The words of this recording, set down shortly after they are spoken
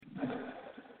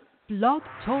Blog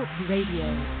Talk Radio.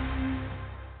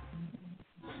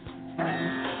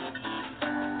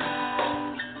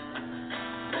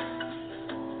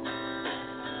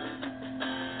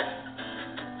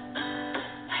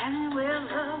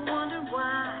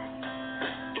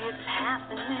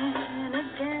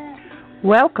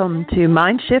 Welcome to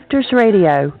Mindshifters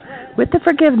Radio with the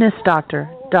Forgiveness Doctor,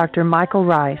 Dr. Michael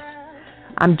Ryce.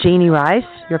 I'm Jeanie Ryce,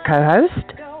 your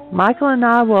co-host. Michael and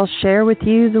I will share with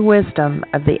you the wisdom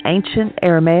of the ancient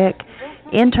Aramaic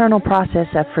internal process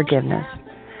of forgiveness.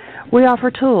 We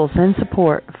offer tools and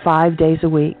support 5 days a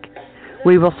week.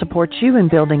 We will support you in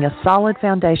building a solid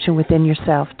foundation within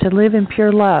yourself to live in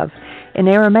pure love, in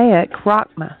Aramaic,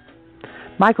 Rachma.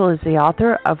 Michael is the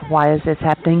author of Why Is This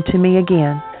Happening to Me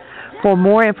Again? For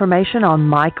more information on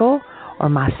Michael or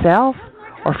myself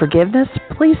or forgiveness,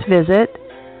 please visit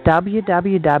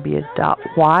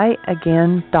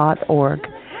www.whyagain.org.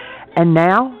 And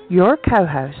now, your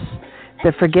co-hosts,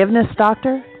 the Forgiveness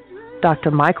Doctor,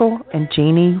 Dr. Michael and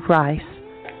Jeanie Ryce.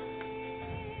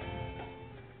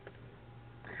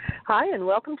 Hi, and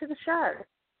welcome to the show.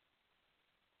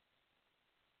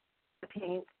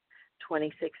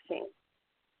 2016.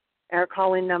 Our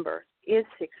call-in number is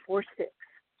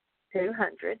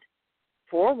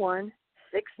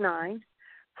 646-200-4169.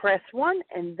 Press 1,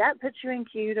 and that puts you in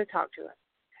queue to talk to us.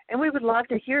 And we would love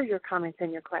to hear your comments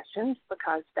and your questions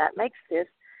because that makes this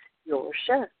your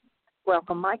show.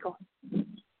 Welcome, Michael. Thank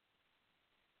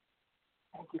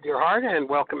you, dear heart, and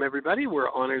welcome, everybody. We're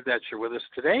honored that you're with us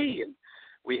today. And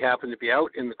we happen to be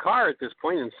out in the car at this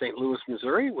point in St. Louis,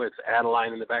 Missouri, with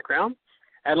Adeline in the background.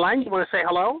 Adeline, you want to say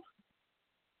hello?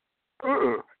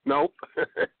 Nope.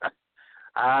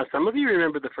 Some of you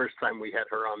remember the first time we had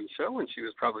her on the show when she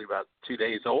was probably about 2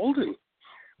 days old and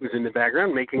was in the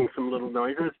background making some little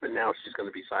noises, but now she's going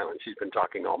to be silent. She's been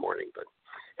talking all morning. But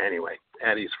anyway,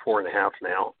 Addie's 4.5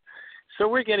 now. So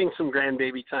we're getting some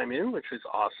grandbaby time in, which is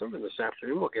awesome. And this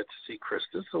afternoon we'll get to see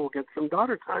Krista, so we'll get some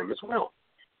daughter time as well.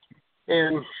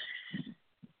 And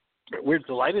we're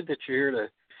delighted that you're here to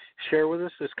share with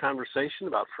us this conversation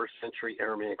about first century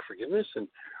Aramaic forgiveness and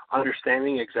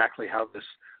understanding exactly how this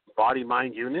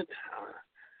body-mind unit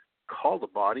called the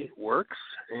body works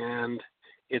and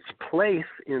its place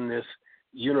in this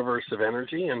universe of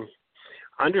energy, and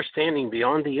understanding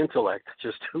beyond the intellect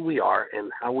just who we are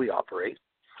and how we operate,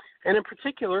 and in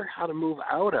particular how to move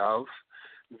out of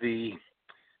the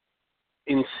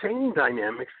insane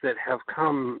dynamics that have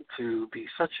come to be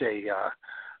such a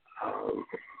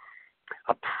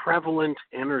prevalent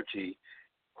energy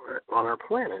on our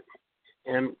planet.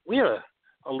 And we have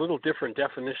a little different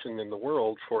definition in the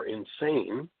world for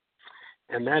insane,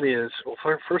 and that is, well,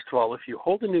 first of all, if you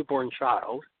hold a newborn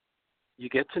child, you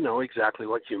get to know exactly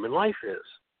what human life is.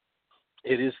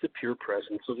 It is the pure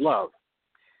presence of love.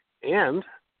 And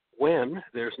when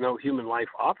there's no human life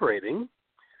operating,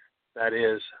 that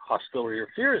is, hostility or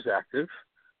fear is active,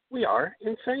 we are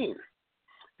insane.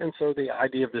 And so the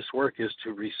idea of this work is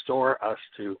to restore us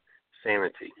to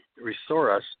sanity, restore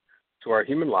us to our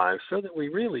human lives so that we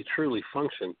really, truly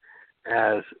function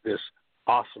as this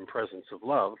awesome presence of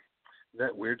love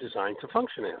that we're designed to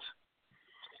function as.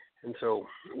 And so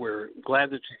we're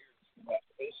glad that you're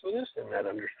face with us and that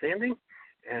understanding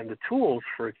and the tools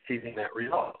for achieving that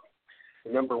result.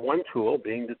 The number one tool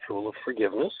being the tool of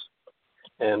forgiveness,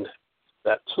 and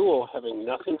that tool having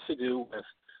nothing to do with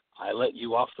I let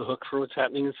you off the hook for what's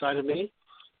happening inside of me,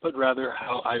 but rather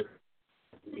how I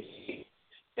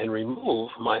and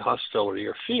remove my hostility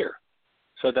or fear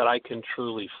so that I can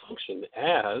truly function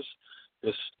as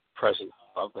this present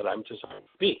love that I'm designed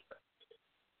to be.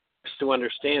 To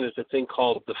understand is a thing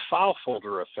called the file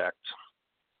folder effect.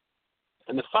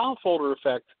 And the file folder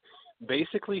effect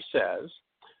basically says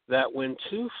that when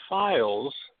two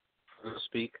files, so to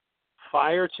speak,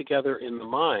 fire together in the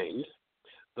mind,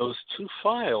 those two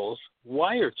files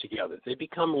wire together. They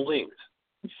become linked.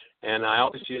 And I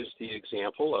always use the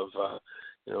example of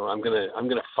I'm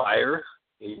gonna fire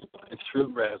through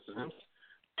resonance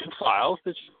two files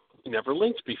that you never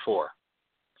linked before,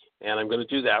 and I'm going to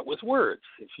do that with words.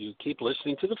 If you keep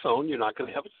listening to the phone, you're not going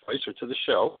to have a choice, or to the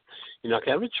show, you're not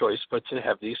going to have a choice but to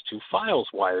have these two files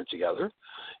wired together.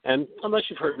 And unless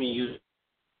you've heard me use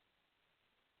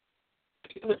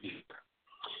it,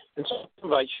 and so I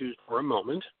invite you for a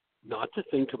moment not to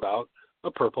think about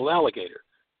a purple alligator.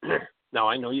 Now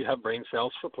I know you have brain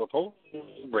cells for purple,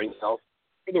 brain cells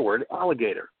for the word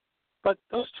alligator. But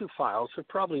those two files have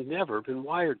probably never been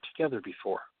wired together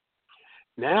before.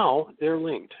 Now they're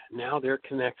linked. Now they're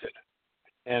connected.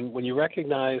 And when you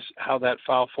recognize how that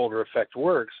file folder effect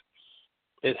works,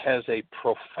 it has a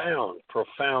profound,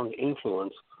 profound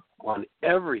influence on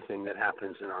everything that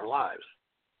happens in our lives.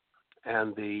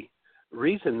 And the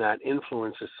reason that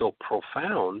influence is so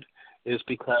profound is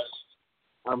because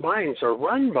our minds are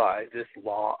run by this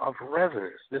law of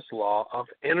resonance, this law of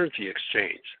energy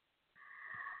exchange.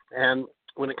 And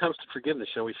when it comes to forgiveness,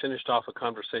 we finished off a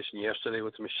conversation yesterday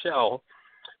with Michelle,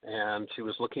 and she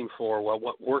was looking for, well,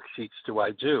 what worksheets do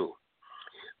I do?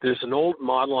 There's an old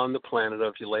model on the planet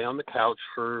of you lay on the couch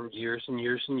for years and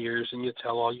years and years, and you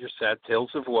tell all your sad tales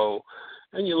of woe,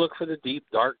 and you look for the deep,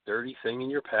 dark, dirty thing in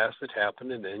your past that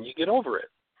happened, and then you get over it.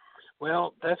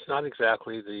 Well, that's not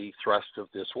exactly the thrust of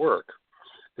this work.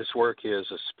 This work is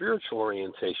a spiritual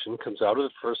orientation, comes out of the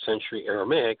first century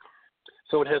Aramaic,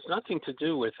 so it has nothing to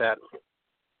do with that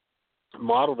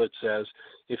model that says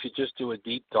if you just do a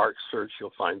deep, dark search,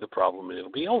 you'll find the problem and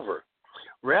it'll be over.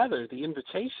 Rather, the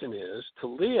invitation is to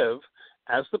live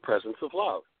as the presence of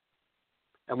love.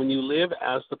 And when you live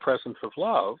as the presence of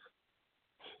love,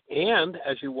 and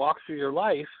as you walk through your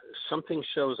life, something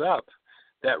shows up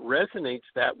that resonates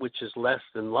that which is less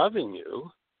than love in you,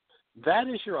 that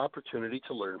is your opportunity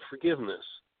to learn forgiveness.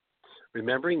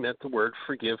 Remembering that the word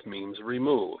forgive means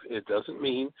remove. It doesn't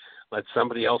mean let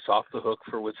somebody else off the hook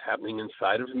for what's happening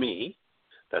inside of me.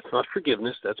 That's not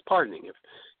forgiveness, that's pardoning.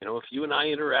 If you and I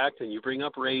interact and you bring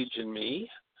up rage in me,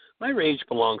 my rage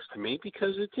belongs to me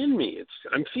because it's in me.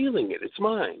 I'm feeling it. It's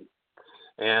mine.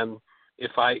 And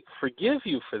if I forgive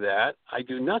you for that, I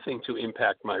do nothing to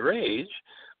impact my rage,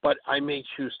 but I may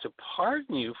choose to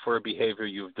pardon you for a behavior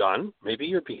you've done. Maybe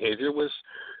your behavior was,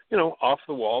 off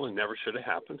the wall and never should have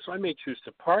happened, so I may choose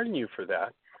to pardon you for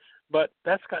that, but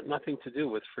that's got nothing to do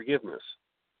with forgiveness.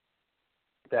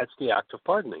 That's the act of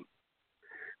pardoning.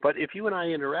 But if you and I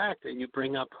interact and you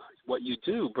bring up what you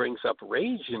do brings up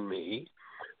rage in me,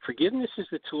 forgiveness is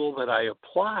the tool that I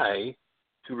apply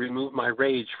to remove my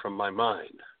rage from my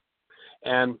mind.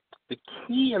 And the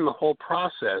key in the whole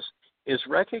process is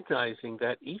recognizing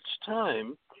that each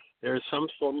time there is some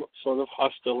sort of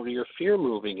hostility or fear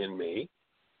moving in me,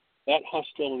 that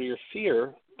hostility or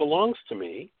fear belongs to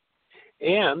me,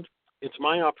 and it's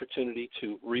my opportunity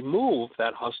to remove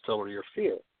that hostility or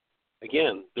fear.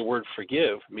 Again, the word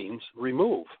forgive means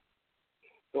remove.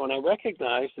 So when I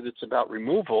recognize that it's about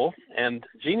removal, and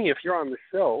Jeanie, if you're on the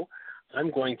show, I'm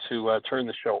going to turn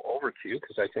the show over to you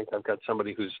because I think I've got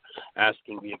somebody who's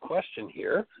asking me a question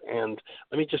here. And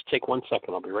let me just take 1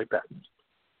 second. I'll be right back.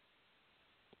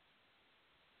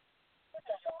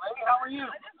 How are you?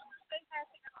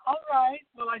 All right.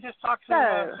 Well, I just talked to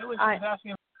Phyllis. She was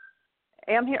asking.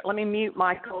 I'm here. Let me mute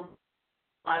Michael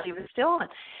while he was still on.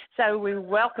 So we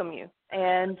welcome you.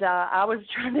 And I was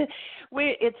trying to.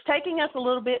 It's taking us a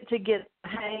little bit to get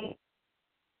hang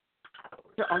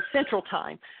on Central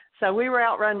Time. So we were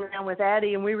out running around with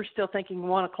Addie, and we were still thinking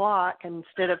 1 o'clock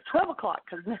instead of 12 o'clock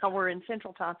because now we're in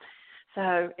Central Time.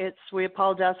 So we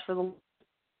apologize for the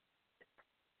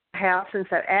house. And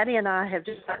so Addie and I have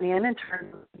just gotten in and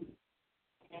turned.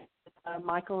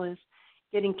 Michael is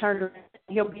getting turned around.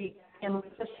 He'll be in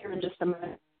with us here in just a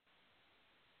minute.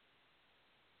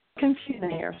 Confusion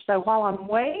there. So while I'm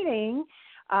waiting,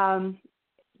 the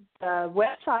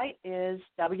website is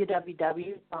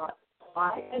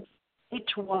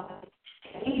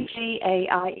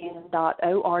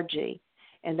www.hygain.org,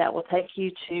 and that will take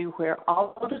you to where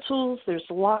all of the tools, there's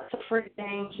lots of free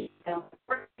things,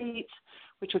 worksheets,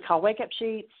 which we call wake-up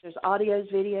sheets, there's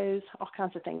audios, videos, all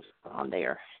kinds of things on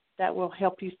there that will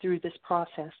help you through this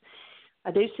process. I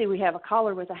do see we have a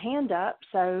caller with a hand up,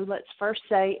 so let's first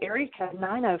say area code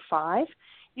 905.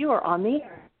 You are on the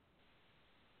air.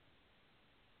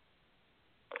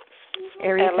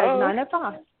 Area Hello. code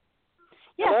 905.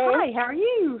 Yes, Hello. hi, how are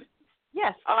you?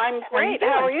 Yes. I'm great.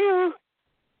 How are you?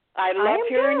 I love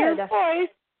hearing your voice.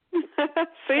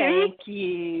 Thank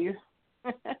you.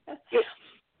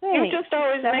 You just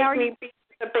always make me be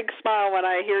a big smile when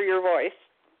I hear your voice.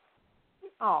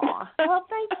 Aw, well,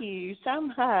 thank you so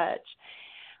much.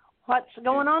 What's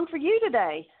going on for you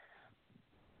today?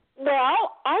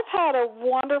 Well, I've had a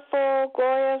wonderful,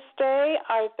 glorious day.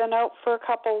 I've been out for a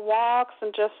couple walks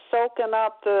and just soaking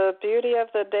up the beauty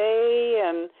of the day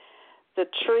and the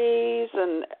trees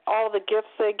and all the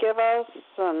gifts they give us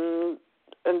and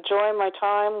enjoying my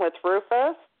time with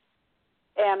Rufus.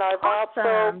 And I've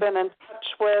also been in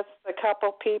touch with a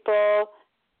couple people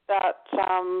that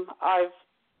I've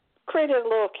created a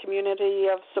little community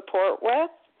of support with.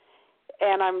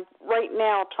 And I'm right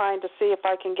now trying to see if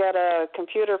I can get a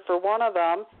computer for one of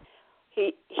them.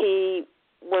 He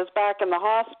was back in the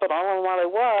hospital, and while he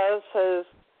was, his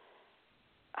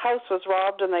house was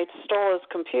robbed and they stole his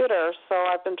computer. So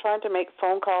I've been trying to make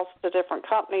phone calls to different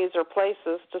companies or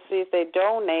places to see if they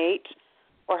donate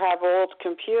or have old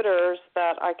computers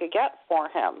that I could get for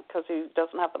him because he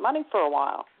doesn't have the money for a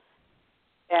while.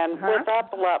 And with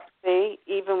epilepsy,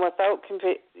 even without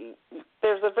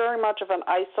there's a very much of an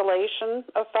isolation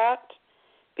effect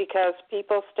because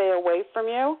people stay away from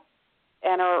you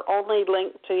and our only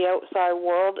link to the outside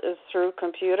world is through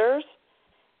computers.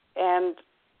 And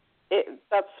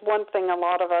that's one thing a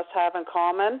lot of us have in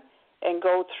common and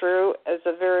go through is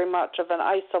a very much of an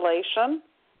isolation.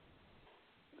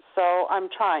 So I'm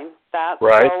trying that.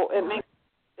 Right. So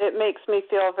it makes me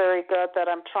feel very good that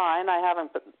I'm trying. I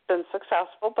haven't been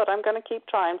successful, but I'm going to keep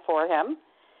trying for him.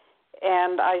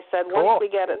 And I said, once we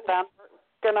get it done,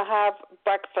 we're going to have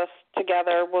breakfast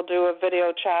together. We'll do a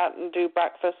video chat and do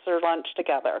breakfast or lunch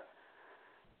together.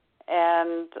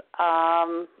 And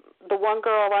the one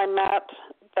girl I met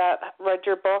that read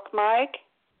your book, Mike,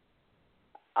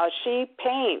 she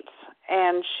paints,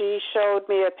 and she showed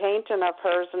me a painting of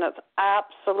hers, and it's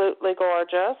absolutely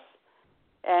gorgeous.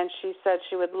 And she said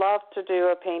she would love to do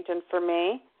a painting for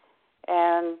me,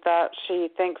 and that she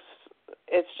thinks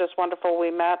it's just wonderful we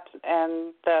met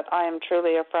and that I am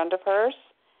truly a friend of hers,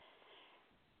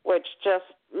 which just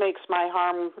makes my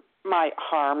heart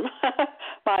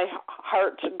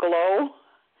glow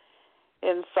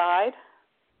inside.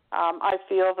 I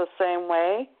feel the same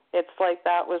way. It's like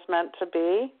that was meant to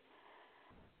be.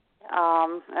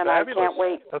 And Fabulous. I can't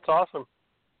wait. That's awesome.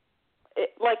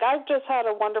 I've just had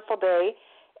a wonderful day.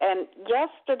 And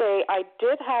yesterday I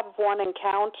did have one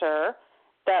encounter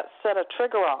that set a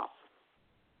trigger off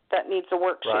that needs a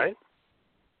worksheet. Right.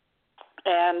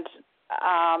 And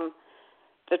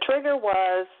the trigger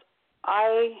was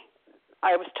I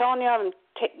was telling you I'm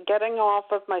getting off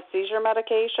of my seizure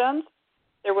medications.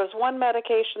 There was one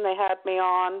medication they had me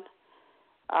on.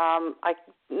 I'm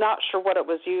not sure what it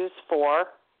was used for.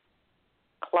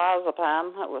 Clozapam,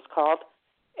 it was called.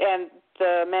 And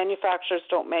the manufacturers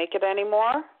don't make it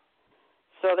anymore.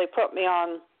 So they put me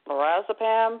on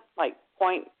lorazepam, like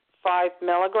 0.5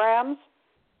 milligrams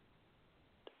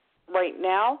right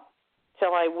now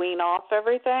till I wean off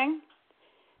everything.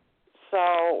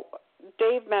 So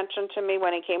Dave mentioned to me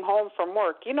when he came home from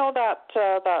work, you know that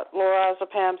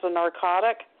lorazepam's a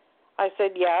narcotic? I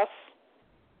said yes.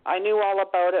 I knew all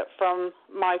about it from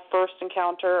my first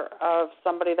encounter of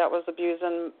somebody that was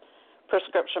abusing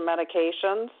prescription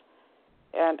medications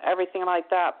and everything like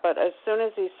that. But as soon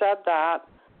as he said that,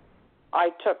 I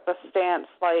took the stance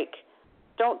like,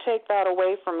 don't take that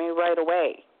away from me right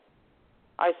away.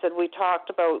 I said, we talked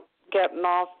about getting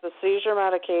off the seizure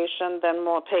medication, then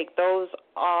we'll take those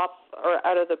off or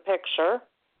out of the picture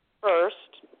first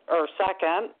or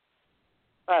second.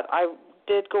 But I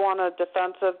did go on a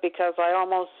defensive because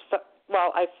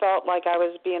I felt like I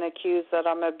was being accused that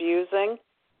I'm abusing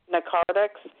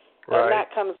narcotics. Right. And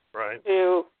that comes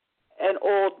to an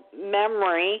old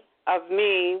memory of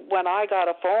me when I got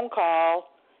a phone call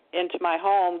into my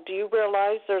home. Do you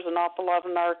realize there's an awful lot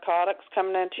of narcotics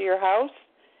coming into your house?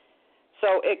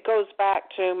 So it goes back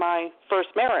to my first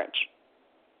marriage.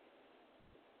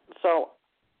 So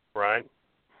right.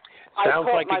 Sounds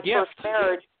like my a gift. First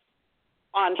marriage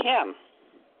on him.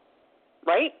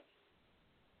 Right?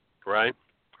 Right.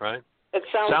 It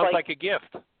sounds like a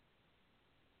gift.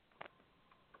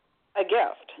 A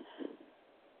gift.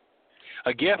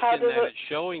 A gift in that it's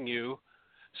showing you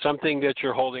something that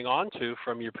you're holding on to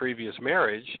from your previous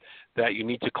marriage that you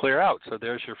need to clear out. So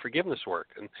there's your forgiveness work.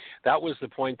 And that was the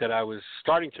point that I was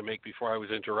starting to make before I was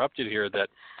interrupted here,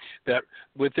 that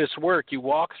with this work, you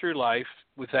walk through life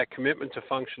with that commitment to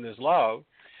function as love.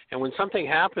 And when something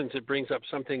happens, it brings up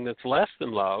something that's less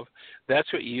than love.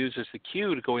 That's what you use as the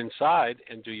cue to go inside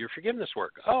and do your forgiveness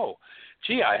work. Oh,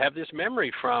 gee, I have this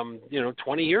memory from,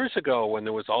 20 years ago when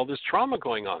there was all this trauma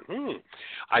going on.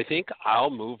 I think I'll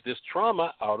move this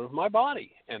trauma out of my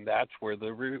body. And that's where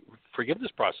the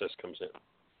forgiveness process comes in.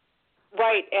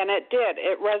 Right, and it did.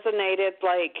 It resonated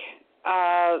like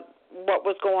what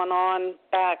was going on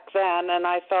back then, and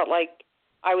I felt like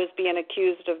I was being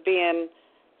accused of being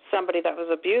somebody that was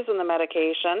abusing the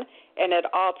medication, and it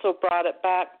also brought it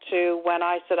back to when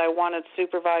I said I wanted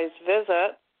supervised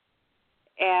visit,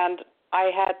 and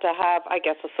I had to have, I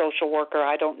guess, a social worker,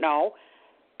 I don't know,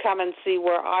 come and see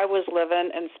where I was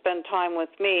living and spend time with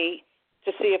me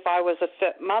to see if I was a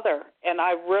fit mother, and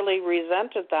I really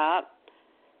resented that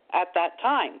at that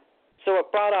time. So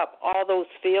it brought up all those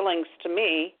feelings to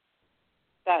me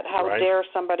that how dare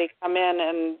somebody come in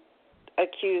and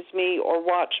accuse me or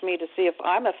watch me to see if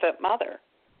I'm a fit mother.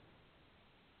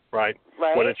 Right.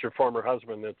 When it's your former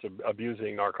husband that's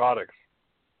abusing narcotics.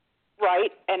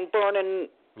 Right, and burning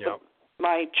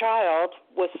my child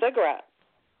with cigarettes.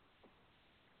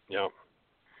 Yeah.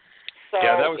 So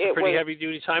yeah, that was a pretty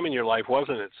heavy-duty time in your life,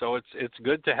 wasn't it? So it's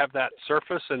good to have that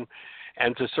surface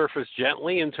and to surface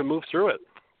gently and to move through it.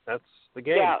 That's the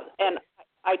game. Yeah, and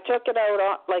I took it out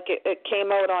on, like it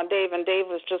came out on Dave, and Dave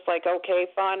was just like, okay,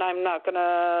 fine, I'm not going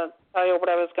to tell you what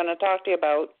I was going to talk to you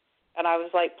about. And I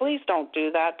was like, please don't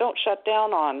do that. Don't shut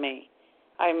down on me.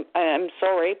 I'm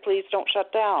sorry. Please don't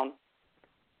shut down.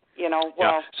 You know,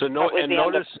 well, yeah. So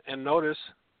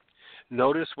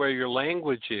notice where your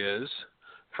language is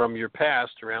from your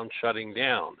past around shutting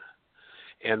down.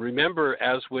 And remember,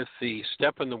 as with the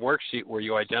step in the worksheet where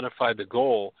you identify the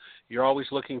goal, you're always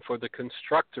looking for the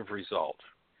constructive result.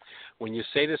 When you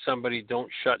say to somebody, don't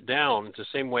shut down, it's the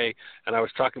same way, and I was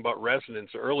talking about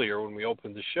resonance earlier when we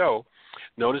opened the show.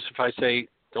 Notice if I say,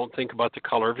 don't think about the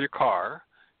color of your car,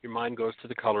 your mind goes to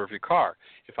the color of your car.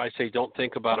 If I say, don't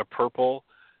think about a purple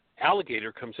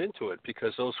alligator, comes into it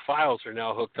because those files are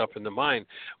now hooked up in the mind.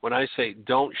 When I say,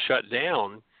 don't shut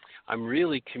down, I'm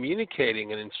really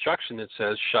communicating an instruction that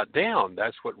says shut down.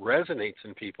 That's what resonates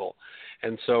in people.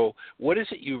 And so what is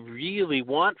it you really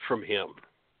want from him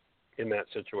in that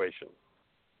situation?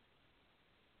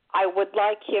 I would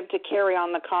like him to carry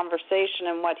on the conversation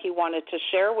and what he wanted to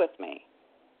share with me.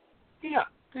 Yeah.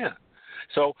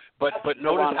 So, but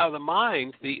notice how the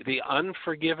mind, the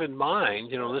unforgiven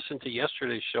mind, listen to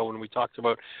yesterday's show when we talked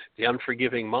about the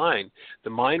unforgiving mind. The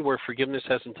mind where forgiveness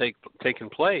hasn't taken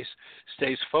place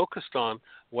stays focused on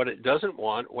what it doesn't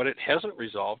want, what it hasn't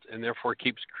resolved, and therefore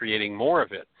keeps creating more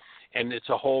of it. And it's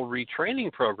a whole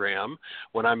retraining program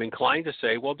when I'm inclined to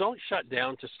say, well, don't shut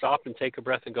down, to stop and take a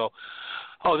breath and go,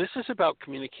 oh, this is about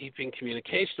keeping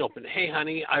communication open. Hey,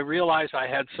 honey, I realize I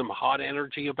had some hot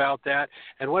energy about that,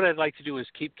 and what I'd like to do is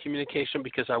keep communication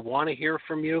because I want to hear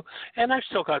from you, and I've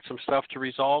still got some stuff to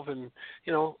resolve, and,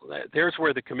 there's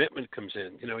where the commitment comes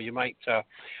in. You might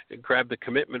grab the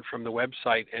commitment from the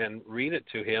website and read it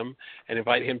to him and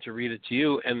invite him to read it to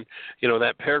you, and,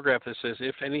 that paragraph that says,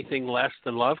 if anything less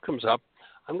than love comes up,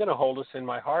 I'm going to hold us in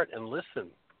my heart and listen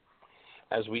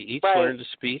as we each learn to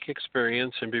speak,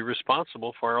 experience, and be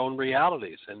responsible for our own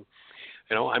realities. And,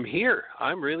 I'm here.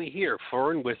 I'm really here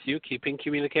for and with you, keeping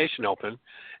communication open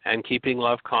and keeping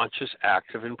love conscious,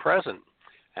 active, and present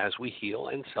as we heal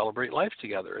and celebrate life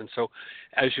together. And so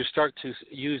as you start to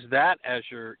use that as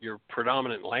your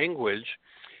predominant language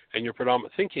and your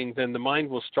predominant thinking, then the mind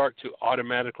will start to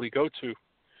automatically go to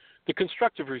the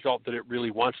constructive result that it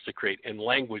really wants to create, and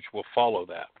language will follow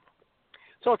that.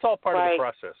 So it's all part of the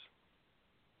process.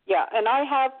 Yeah, and I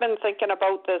have been thinking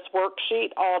about this worksheet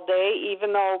all day,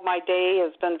 even though my day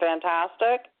has been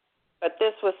fantastic. But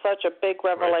this was such a big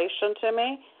revelation to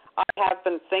me. I have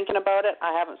been thinking about it.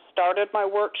 I haven't started my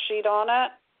worksheet on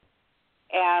it,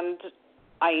 and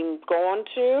I'm going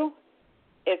to.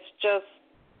 It's just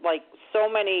like so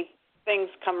many things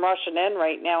come rushing in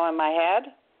right now in my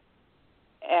head.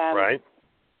 And,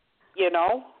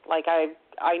 like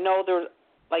I know there's,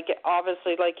 like,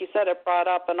 obviously, like you said, it brought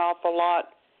up an awful lot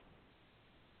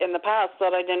in the past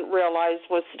that I didn't realize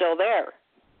was still there.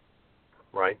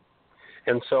 Right.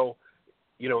 And so,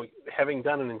 having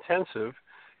done an intensive,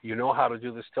 you know how to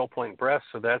do the still point breath,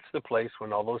 so that's the place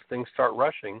when all those things start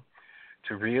rushing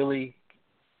to really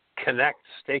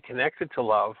stay connected to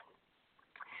love,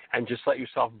 and just let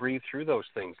yourself breathe through those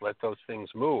things. Let those things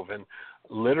move. And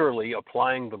literally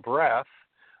applying the breath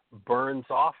burns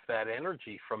off that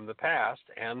energy from the past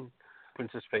and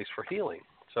opens a space for healing.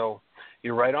 So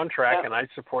you're right on track, and I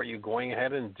support you going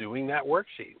ahead and doing that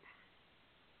worksheet.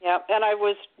 Yeah, and I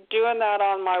was doing that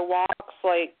on my walks,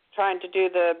 like trying to do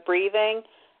the breathing,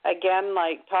 again,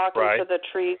 like talking to the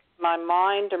trees, my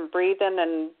mind, and breathing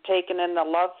and taking in the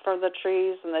love for the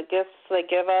trees and the gifts they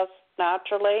give us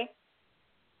naturally,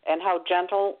 and how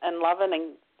gentle and loving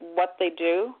and what they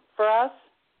do for us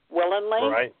willingly.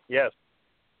 Right, yes.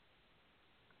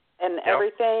 And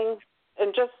everything,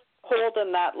 and just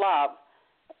holding that love,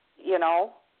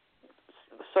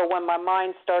 So when my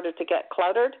mind started to get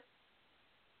cluttered,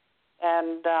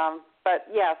 and but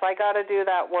yes, I got to do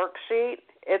that worksheet.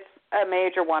 It's a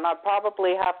major one. I'll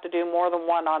probably have to do more than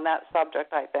one on that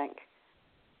subject, I think.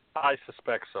 I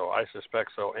suspect so.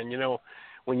 And,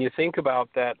 when you think about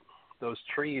those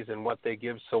trees and what they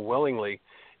give so willingly,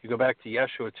 you go back to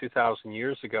Yeshua 2,000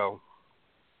 years ago,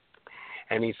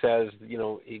 and he says,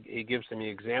 he gives them the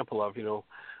example of,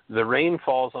 the rain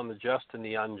falls on the just and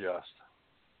the unjust.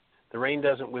 The rain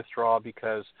doesn't withdraw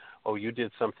because, you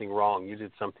did something wrong, you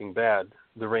did something bad.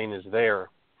 The rain is there.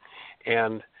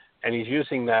 And he's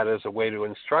using that as a way to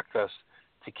instruct us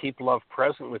to keep love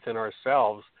present within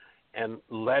ourselves and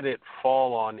let it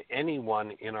fall on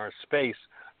anyone in our space,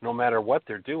 no matter what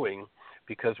they're doing,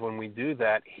 because when we do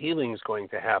that, healing is going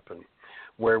to happen.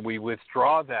 where we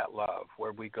withdraw that love,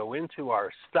 where we go into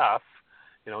our stuff,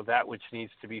 that which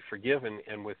needs to be forgiven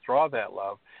and withdraw that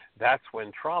love, that's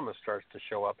when trauma starts to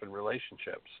show up in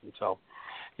relationships. And so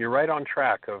you're right on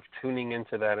track of tuning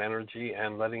into that energy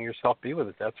and letting yourself be with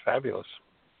it. That's fabulous.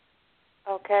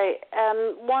 Okay,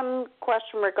 and one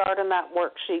question regarding that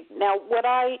worksheet. Now, would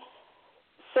I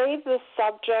say the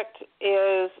subject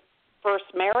is first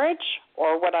marriage,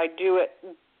 or would I do it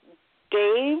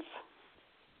Dave?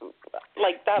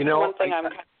 Like, that's one thing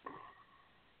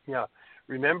Yeah.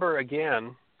 Remember,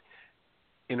 again,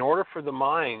 in order for the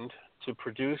mind to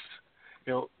produce,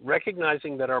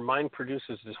 recognizing that our mind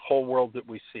produces this whole world that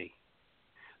we see.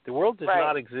 The world does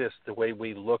not exist the way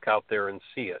we look out there and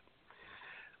see it.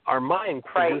 Our mind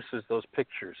produces those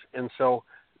pictures. And so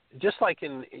just like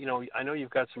in, I know you've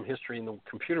got some history in the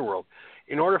computer world.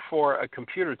 In order for a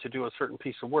computer to do a certain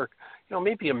piece of work,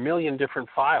 maybe 1 million different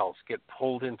files get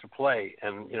pulled into play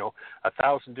and,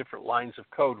 1,000 different lines of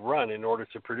code run in order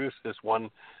to produce this one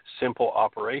simple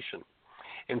operation.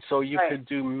 And so you could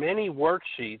do many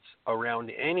worksheets around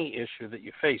any issue that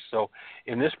you face. So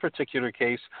in this particular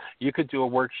case, you could do a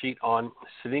worksheet on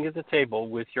sitting at the table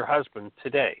with your husband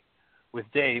today, with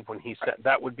Dave when he said,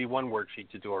 that would be one worksheet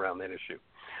to do around that issue.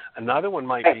 Another one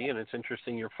might be, and it's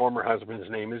interesting, your former husband's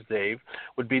name is Dave,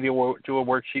 would be to do a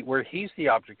worksheet where he's the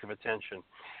object of attention.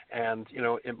 And,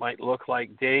 it might look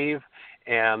like Dave,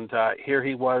 and here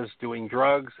he was doing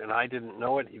drugs, and I didn't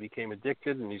know it. He became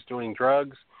addicted, and he's doing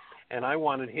drugs. And I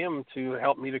wanted him to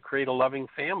help me to create a loving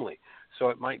family. So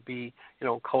it might be,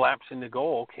 collapsing the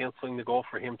goal, canceling the goal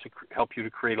for him to help you to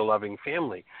create a loving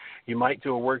family. You might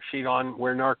do a worksheet on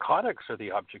where narcotics are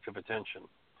the object of attention.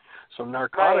 So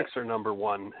narcotics are number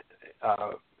one,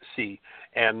 C.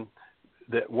 And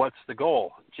what's the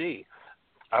goal? G,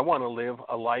 I want to live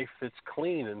a life that's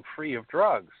clean and free of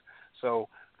drugs. So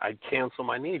I'd cancel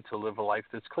my need to live a life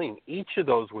that's clean. Each of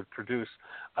those would produce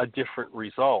a different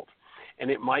result. And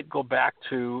it might go back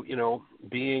to,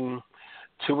 being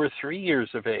 2 or 3 years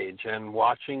of age and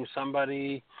watching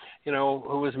somebody, who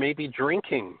was maybe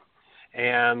drinking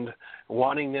and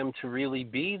wanting them to really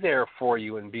be there for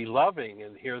you and be loving.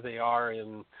 And here they are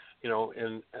in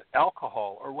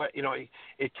alcohol or what,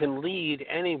 it can lead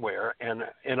anywhere.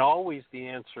 And always the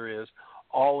answer is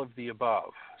all of the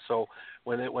above. So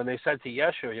when they said to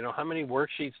Yeshua, how many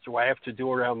worksheets do I have to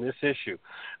do around this issue?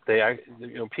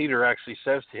 Peter actually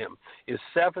says to him, is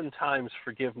 7 times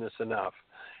forgiveness enough?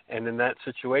 And in that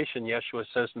situation, Yeshua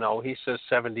says no. He says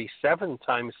 77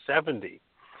 times 70.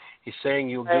 He's saying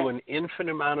you'll do an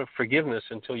infinite amount of forgiveness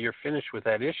until you're finished with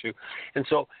that issue. And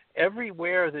so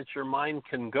everywhere that your mind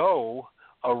can go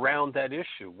around that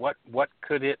issue, what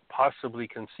could it possibly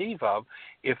conceive of?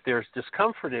 If there's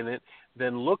discomfort in it,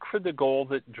 then look for the goal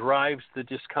that drives the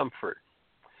discomfort.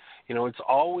 It's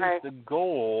always the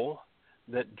goal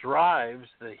that drives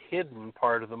the hidden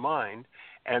part of the mind,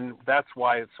 and that's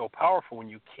why it's so powerful. When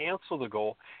you cancel the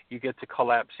goal, you get to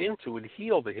collapse into and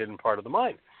heal the hidden part of the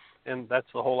mind, and that's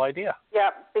the whole idea.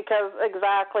 Yeah, because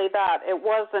exactly that. It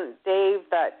wasn't Dave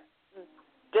that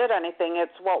did anything.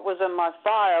 It's what was in my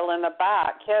file in the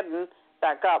back, hidden,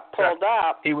 that got pulled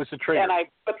up. He was the trigger. And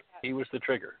he was the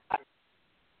trigger.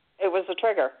 It was the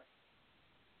trigger.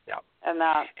 Yeah. And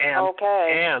that,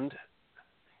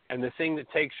 And the thing that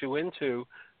takes you into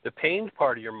the pained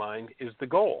part of your mind is the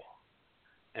goal.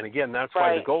 And again, that's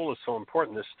why the goal is so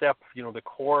important. The step, the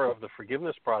core of the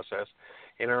forgiveness process.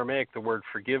 In Aramaic, the word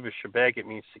forgive is shebag. It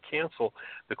means to cancel.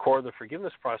 The core of the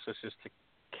forgiveness process is to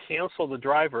cancel the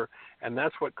driver, and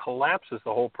that's what collapses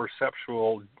the whole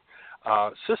perceptual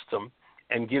system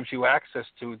and gives you access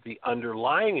to the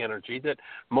underlying energy that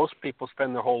most people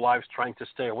spend their whole lives trying to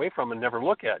stay away from and never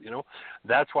look at.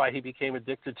 That's why he became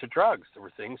addicted to drugs. There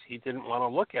were things he didn't want to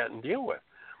look at and deal with.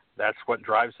 That's what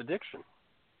drives addiction.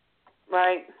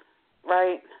 Right.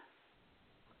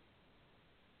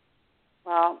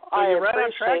 Well, so you're right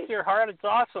on track here, Hart. It's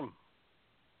awesome.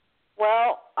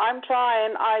 Well, I'm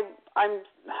trying. I'm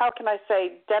how can I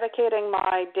say, dedicating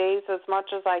my days as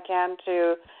much as I can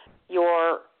to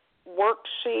your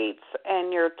worksheets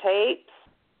and your tapes,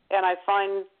 and I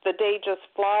find the day just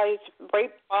flies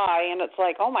right by, and it's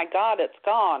like, oh my God, it's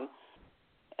gone.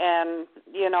 And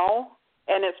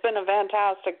and it's been a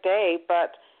fantastic day,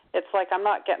 but it's like I'm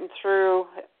not getting through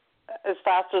as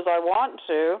fast as I want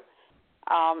to.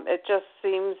 It just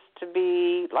seems to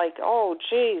be like, oh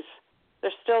geez,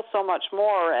 there's still so much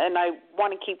more, and I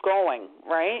want to keep going,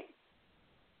 right?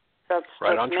 That's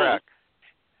right on me. Track.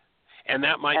 And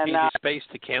that might be the space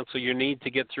to cancel your need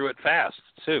to get through it fast,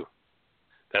 too.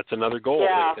 That's another goal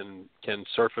that can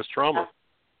surface trauma.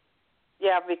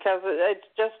 Yeah, because it's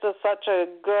just such a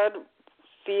good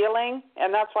feeling,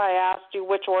 and that's why I asked you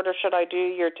which order should I do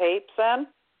your tapes in,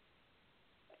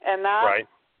 and that, right.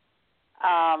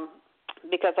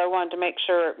 Because I wanted to make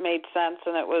sure it made sense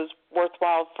and it was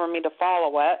worthwhile for me to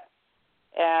follow it,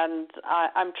 and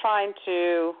I'm trying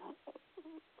to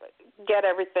get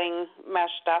everything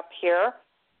meshed up here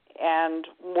and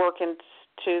working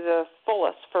to the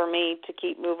fullest for me to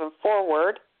keep moving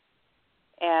forward.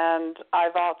 And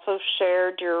I've also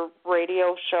shared your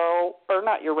radio show, or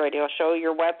not your radio show,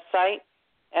 your website,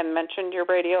 and mentioned your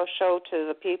radio show to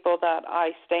the people that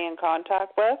I stay in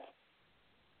contact with.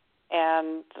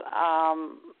 And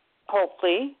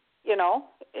hopefully,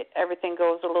 everything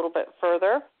goes a little bit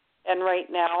further. And right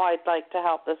now I'd like to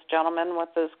help this gentleman with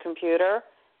his computer.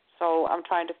 So I'm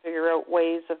trying to figure out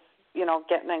ways of,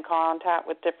 getting in contact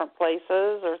with different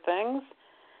places or things.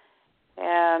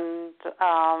 And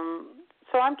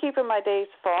so I'm keeping my days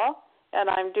full, and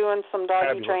I'm doing some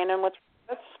doggy training with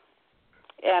Ryce.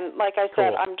 And like I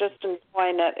said, I'm just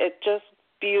enjoying it. It's just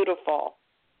beautiful.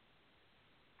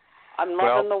 I'm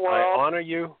loving the world. I honor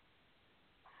you.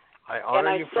 I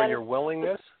honor you for your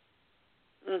willingness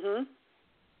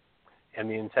and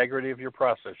the integrity of your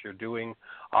process. You're doing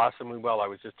awesomely well. I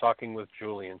was just talking with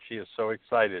Julie, and she is so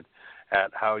excited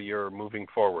at how you're moving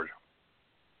forward.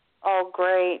 Oh,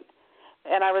 great.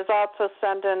 And I was also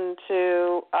sending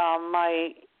to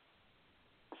my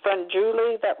friend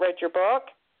Julie that read your book.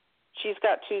 She's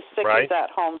got 2 sickies at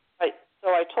home. So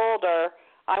I told her,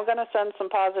 I'm going to send some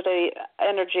positive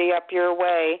energy up your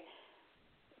way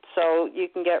so you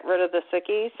can get rid of the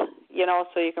sickies,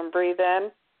 so you can breathe in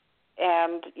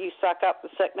and you suck up the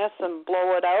sickness and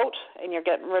blow it out, and you're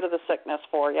getting rid of the sickness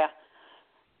for you,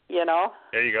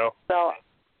 There you go. So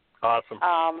awesome.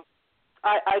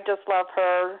 I just love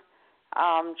her.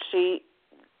 She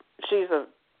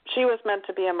was meant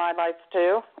to be in my life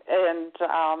too, and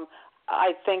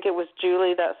I think it was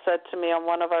Julie that said to me on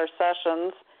one of our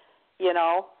sessions,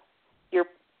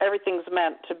 everything's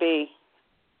meant to be.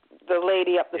 The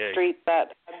lady up the street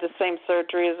that had the same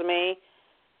surgery as me,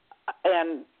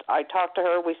 and I talked to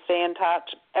her, we stay in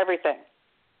touch, everything.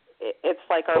 It's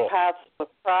like our paths will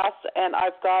cross, and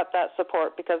I've got that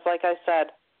support because, like I said,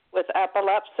 with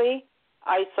epilepsy,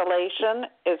 isolation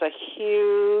is a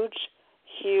huge,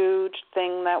 huge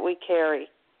thing that we carry.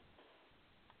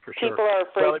 For sure. People are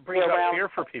afraid it brings up fear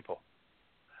for people.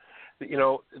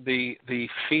 The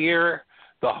fear,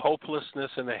 the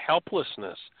hopelessness, and the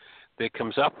helplessness that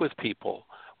comes up with people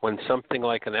when something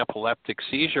like an epileptic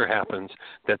seizure happens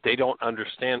that they don't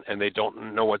understand and they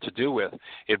don't know what to do with.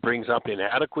 It brings up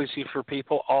inadequacy for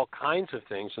people, all kinds of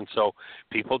things, and so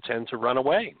people tend to run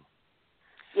away.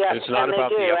 Yes, and it's not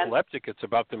about the epileptic, it's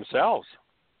about themselves.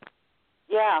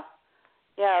 Yeah.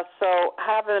 So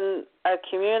having a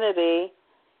community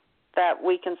that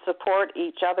we can support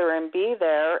each other and be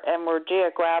there, and we're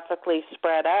geographically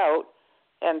spread out,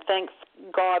 and thanks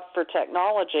God for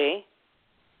technology,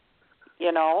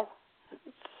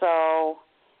 so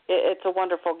it's a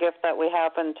wonderful gift that we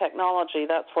have in technology.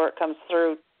 That's where it comes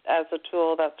through as a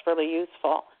tool that's really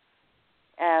useful.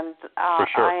 And for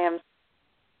sure.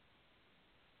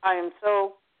 I am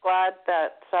so glad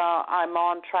that I'm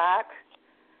on track,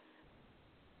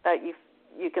 that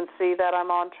you can see that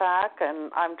I'm on track,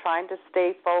 and I'm trying to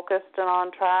stay focused and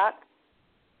on track.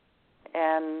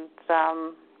 And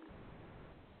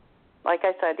like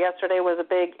I said, yesterday was a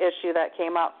big issue that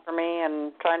came up for me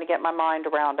and trying to get my mind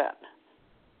around it.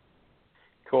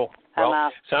 Cool.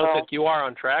 Well, sounds like you are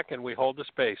on track, and we hold the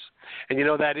space. And,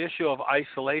 that issue of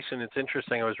isolation, it's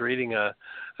interesting. I was reading a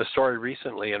story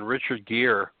recently, and Richard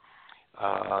Gere,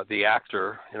 the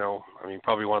actor,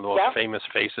 probably one of the most famous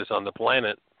faces on the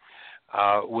planet,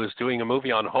 was doing a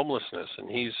movie on homelessness, and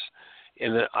he's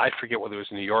I forget whether it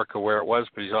was New York or where it was,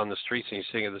 but he's on the streets and he's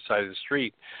sitting at the side of the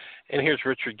street. And here's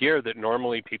Richard Gere that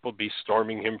normally people be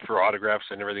storming him for autographs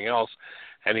and everything else,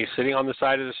 and he's sitting on the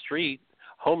side of the street,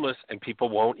 homeless, and people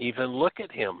won't even look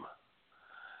at him.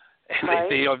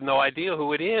 And they have no idea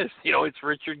who it is. It's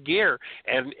Richard Gere,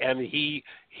 and he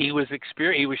was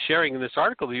sharing in this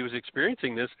article that he was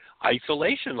experiencing this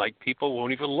isolation, like people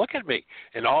won't even look at me,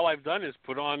 and all I've done is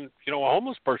put on a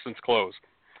homeless person's clothes.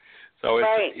 So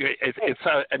it's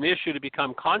an issue to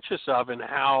become conscious of, and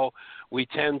how we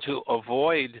tend to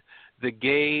avoid the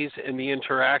gaze and the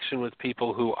interaction with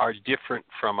people who are different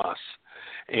from us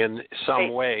in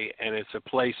some way, and it's a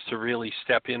place to really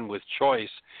step in with choice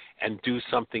and do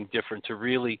something different, to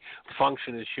really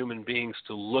function as human beings,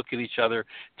 to look at each other,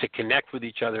 to connect with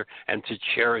each other, and to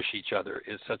cherish each other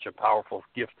is such a powerful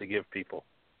gift to give people.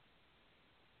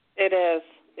 It is.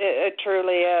 It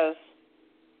truly is.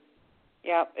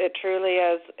 Yeah, it truly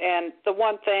is. And the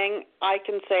one thing I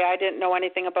can say, I didn't know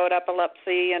anything about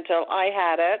epilepsy until I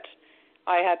had it.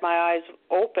 I had my eyes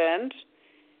opened,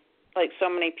 like so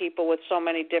many people with so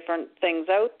many different things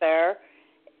out there.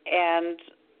 And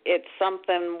it's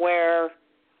something where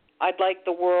I'd like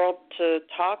the world to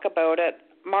talk about it.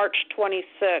 March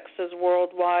 26th is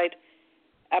Worldwide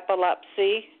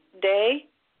Epilepsy Day,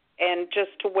 and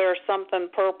just to wear something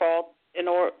purple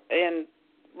in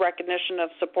recognition of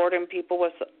supporting people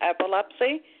with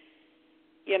epilepsy,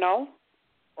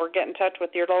 or get in touch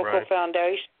with your local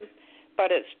foundation.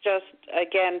 But it's just,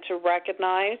 again, to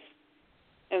recognize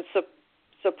and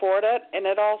support it. And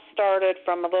it all started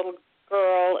from a little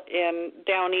girl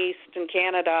down east in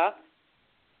Canada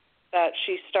that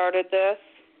she started this.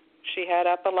 She had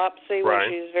epilepsy when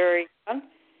she was very young,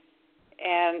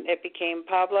 and it became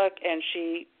public, and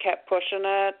she kept pushing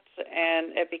it,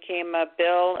 and it became a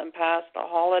bill and passed a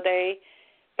holiday.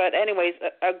 But anyways,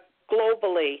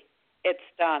 globally, it's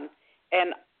done.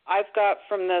 And I've got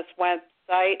from this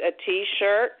website a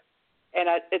T-shirt, and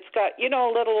it's got, a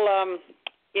little,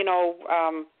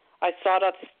 I thought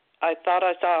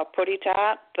I saw a putty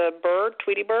tat, the bird,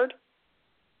 Tweety Bird.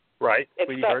 Right, it's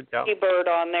Tweety got Bird, yeah. Tweety Bird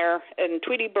on there, and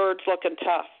Tweety Bird's looking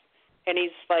tough, and he's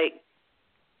like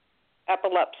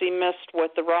epilepsy missed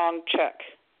with the wrong chick.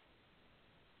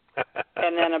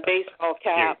 And then a baseball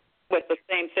cap with the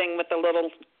same thing with the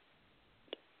little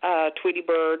Tweety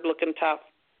Bird looking tough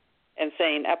and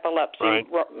saying epilepsy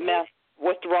messed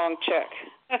with the wrong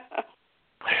chick.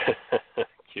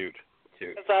 Cute.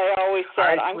 As I always said,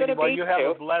 right, I'm going to beat you. You have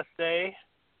a blessed day.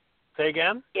 Say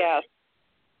again? Yes,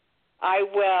 I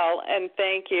will, and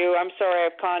thank you. I'm sorry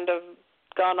I've kind of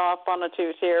gone off on a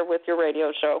tooth here with your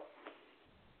radio show.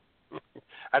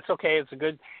 That's okay. It's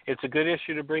a good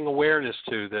issue to bring awareness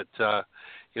to, that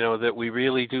that we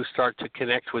really do start to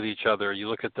connect with each other. You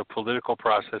look at the political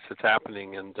process that's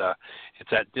happening, and it's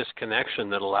that disconnection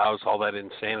that allows all that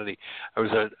insanity. There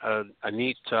was a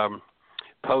neat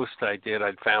post I did.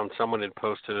 I'd found someone had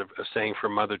posted a saying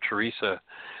from Mother Teresa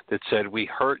that said, "We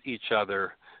hurt each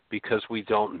other because we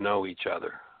don't know each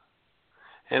other."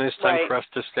 And it's time for us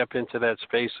to step into that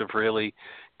space of really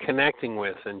connecting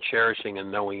with and cherishing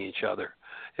and knowing each other.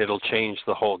 It'll change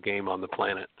the whole game on the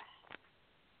planet.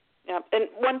 Yeah, and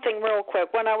one thing real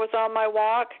quick. When I was on my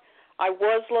walk, I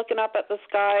was looking up at the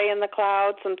sky and the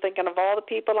clouds and thinking of all the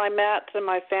people I met and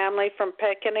my family from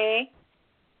Pickney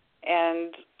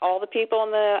and all the people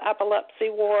in the epilepsy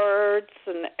wards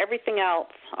and everything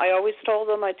else. I always told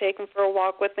them I'd take them for a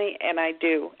walk with me, and I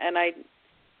do. And I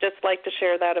just like to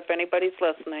share that if anybody's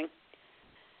listening.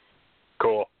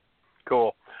 Cool.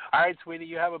 All right, sweetie,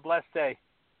 you have a blessed day.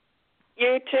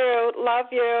 You too. Love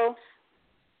you.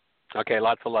 Okay,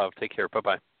 lots of love. Take care.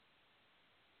 Bye-bye.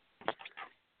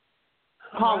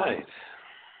 All right.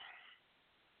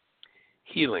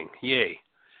 Healing. Yay.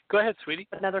 Go ahead, sweetie.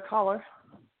 Another caller.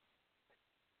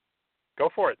 Go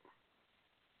for it.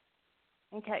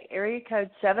 Okay, area code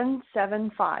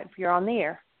 775. You're on the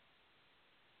air.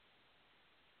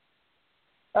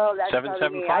 Oh, that's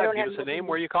 775. Give us a name.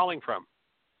 Where are you calling from?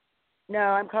 No,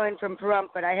 I'm calling from Pahrump,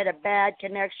 but I had a bad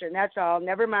connection. That's all.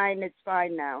 Never mind. It's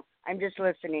fine now. I'm just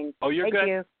listening. Oh, you're Thank good.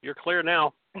 You. You're clear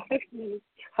now.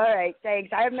 All right,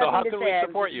 thanks. I have nothing to say. So how can we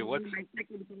support you? What's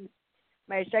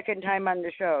my second time on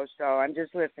the show, so I'm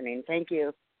just listening. Thank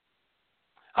you.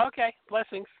 Okay,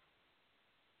 blessings.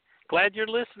 Glad you're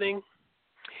listening.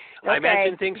 Okay. I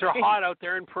imagine things are hot out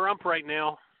there in Pahrump right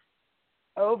now.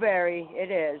 Oh, very.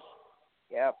 It is.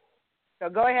 Yep. So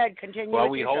go ahead, continue. Well,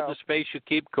 with we your hold show. the space. You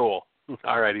keep cool.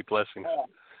 All righty, blessings.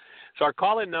 So our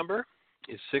call-in number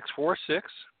is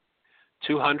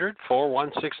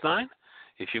 646-200-4169.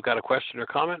 If you've got a question or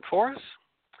comment for us,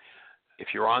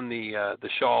 if you're on the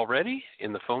show already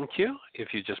in the phone queue,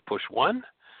 if you just push 1,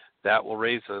 that will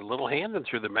raise a little hand, and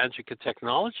through the magic of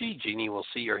technology, Jeanie will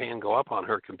see your hand go up on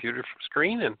her computer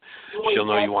screen, and she'll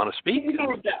know you want to speak.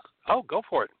 Oh, go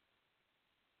for it.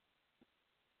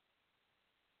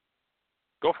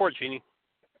 Go for it, Jeanie.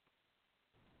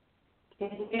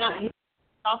 Yeah,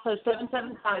 also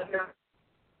 775 here.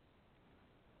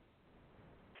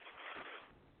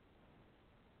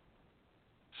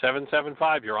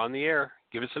 775, you're on the air.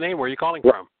 Give us a name. Where are you calling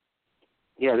from?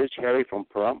 Yeah, this is Harry from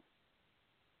Pahrump.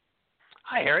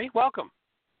 Hi, Harry. Welcome.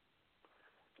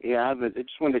 Yeah, I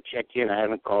just wanted to check in. I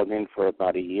haven't called in for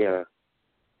about a year,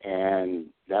 and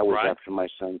that was after my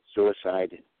son's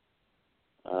suicide,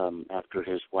 after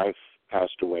his wife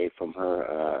passed away from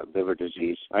her liver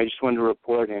disease. I just wanted to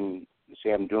report and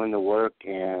say I'm doing the work,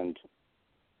 and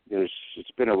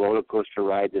it's been a roller coaster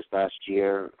ride this last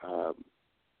year.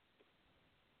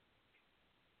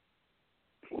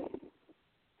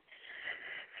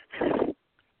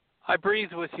 I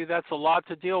breathe with you. That's a lot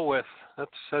to deal with.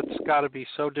 That's got to be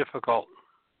so difficult.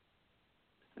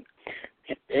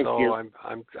 Thank you.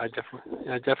 I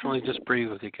definitely just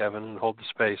breathe with you, Kevin, and hold the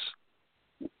space.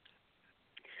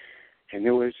 And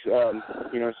there was,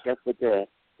 stuff with the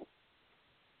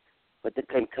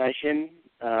concussion.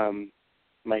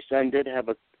 My son did have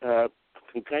a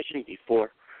concussion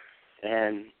before,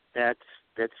 and that's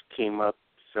came up.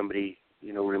 Somebody,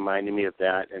 reminded me of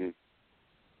that, and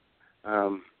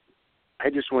I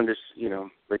just wanted to,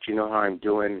 let you know how I'm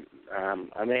doing. I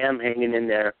am hanging in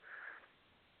there.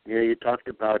 You talked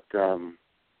about the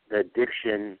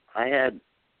addiction. I had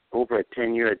over a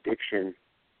 10-year addiction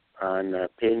on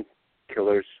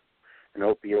painkillers and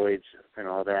opioids and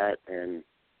all that, and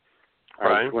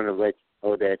I just want to let you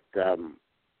know that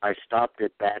I stopped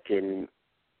it back in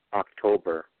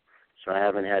October, so I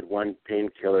haven't had one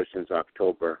painkiller since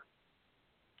October.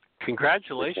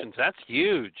 Congratulations, that's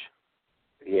huge.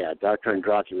 Yeah, Dr.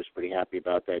 Andraki was pretty happy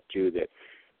about that too, that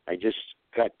I just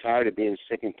got tired of being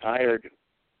sick and tired,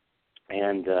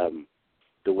 and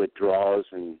the withdrawals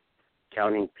and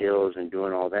counting pills and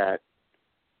doing all that.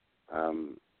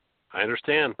 I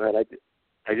understand. But I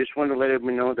just wanted to let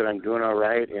everyone know that I'm doing all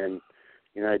right, and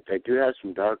I do have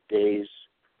some dark days,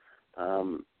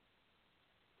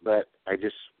 but I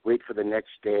just wait for the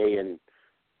next day, and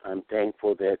I'm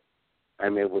thankful that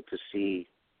I'm able to see,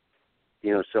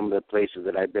 some of the places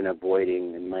that I've been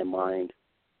avoiding in my mind,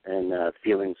 and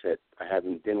feelings that I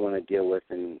didn't want to deal with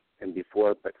and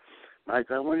before. But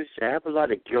Mike, I want to say I have a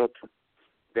lot of guilt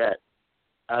that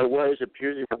I was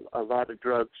abusing a lot of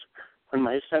drugs when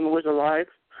my son was alive.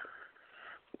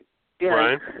 Yeah,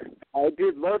 right. I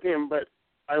did love him, but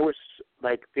I was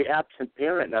like the absent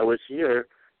parent. I was here,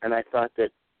 and I thought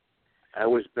that I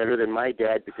was better than my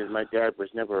dad because my dad was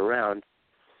never around.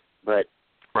 But,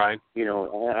 right.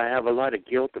 I have a lot of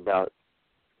guilt about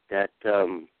that.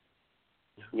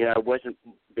 I wasn't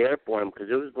there for him because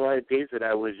there was a lot of days that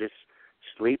I was just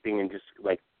sleeping and just,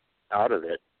 out of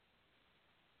it.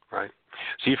 Right.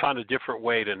 So you found a different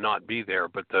way to not be there,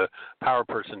 but the power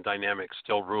person dynamic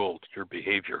still ruled your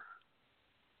behavior.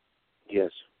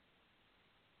 Yes.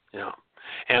 Yeah.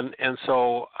 And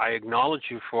so I acknowledge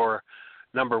you for,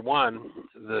 number one,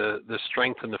 the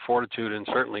strength and the fortitude, and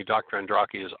certainly Dr.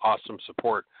 Andraki is awesome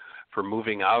support for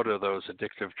moving out of those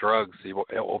addictive drugs, the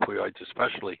opioids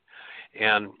especially.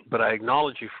 But I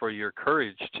acknowledge you for your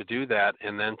courage to do that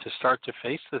and then to start to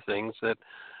face the things that,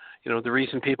 the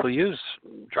reason people use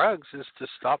drugs is to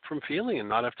stop from feeling and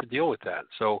not have to deal with that.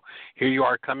 So here you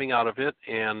are coming out of it,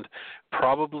 and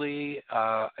probably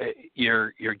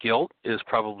your guilt is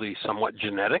probably somewhat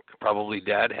genetic. Probably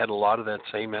Dad had a lot of that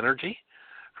same energy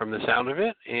from the sound of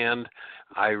it, and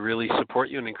I really support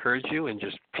you and encourage you in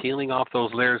just peeling off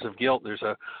those layers of guilt. There's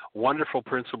a wonderful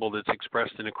principle that's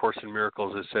expressed in A Course in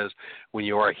Miracles that says, when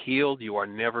you are healed, you are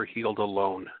never healed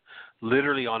alone.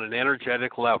 Literally on an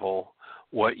energetic level,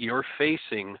 what you're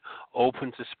facing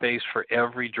opens a space for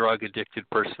every drug-addicted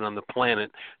person on the planet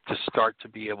to start to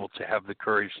be able to have the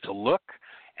courage to look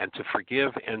and to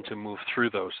forgive and to move through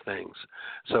those things.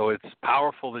 So it's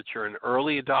powerful that you're an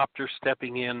early adopter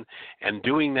stepping in and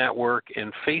doing that work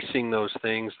and facing those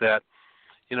things that,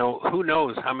 who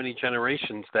knows how many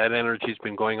generations that energy's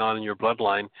been going on in your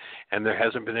bloodline, and there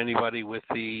hasn't been anybody with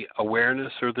the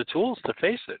awareness or the tools to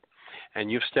face it.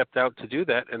 And you've stepped out to do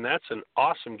that, and that's an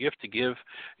awesome gift to give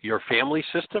your family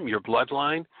system, your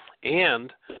bloodline,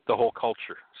 and the whole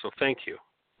culture. So thank you.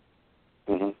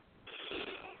 Mm-hmm.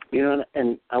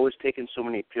 And I was taking so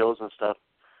many pills and stuff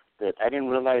that I didn't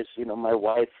realize, my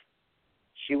wife,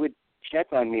 she would check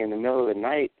on me in the middle of the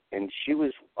night, and she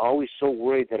was always so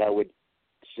worried that I would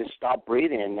just stop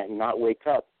breathing and not wake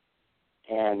up.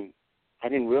 And I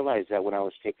didn't realize that when I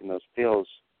was taking those pills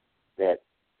that,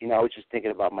 I was just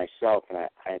thinking about myself, and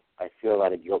I feel a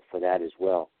lot of guilt for that as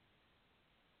well.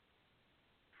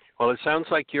 Well, it sounds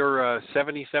like your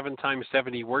 77 times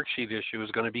 70 worksheet issue is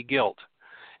going to be guilt.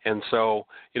 And so,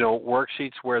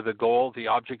 worksheets where the goal, the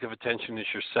object of attention is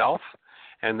yourself,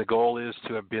 and the goal is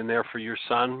to have been there for your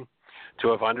son, to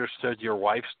have understood your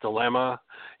wife's dilemma.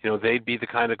 They'd be the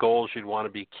kind of goals you'd want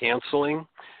to be canceling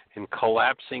and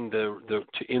collapsing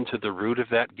into the root of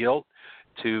that guilt,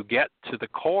 to get to the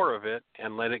core of it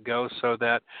and let it go so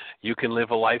that you can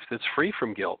live a life that's free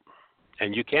from guilt.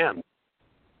 And you can.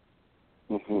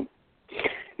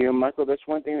 Mm-hmm. Michael, that's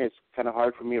one thing that's kind of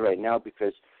hard for me right now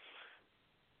because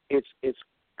it's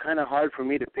kind of hard for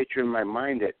me to picture in my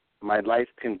mind that my life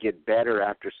can get better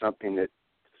after something that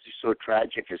so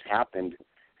tragic has happened.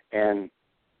 And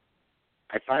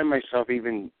I find myself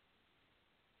even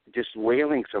just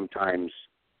wailing sometimes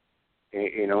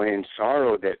in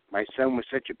sorrow that my son was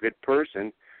such a good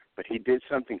person, but he did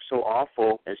something so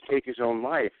awful as take his own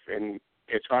life. And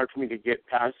it's hard for me to get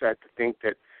past that, to think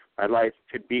that my life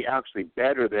could be actually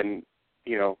better than,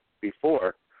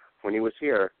 before when he was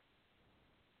here.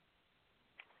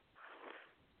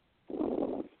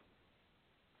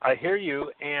 I hear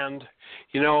you, and,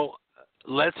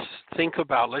 let's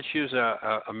use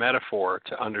a metaphor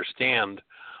to understand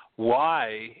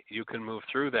why you can move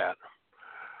through that.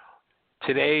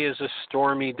 Today is a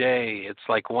stormy day. It's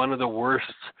like one of the worst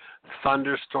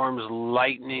thunderstorms,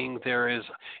 lightning.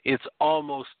 It's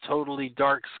almost totally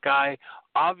dark sky.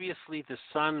 Obviously, the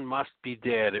sun must be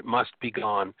dead. It must be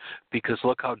gone, because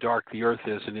look how dark the earth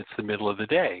is, and it's the middle of the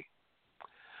day.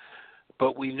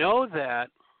 But we know that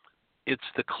it's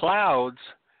the clouds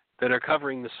that are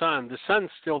covering the sun. The sun's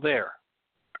still there.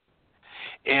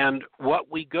 And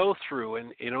what we go through,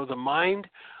 and, the mind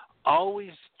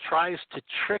always tries to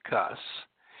trick us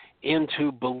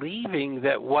into believing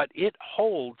that what it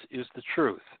holds is the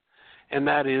truth, and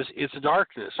that is its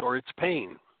darkness or its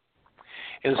pain.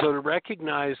 And so to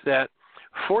recognize that,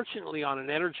 fortunately, on an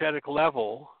energetic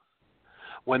level,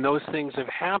 when those things have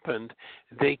happened,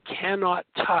 they cannot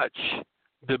touch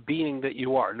the being that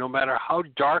you are. No matter how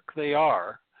dark they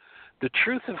are, the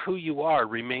truth of who you are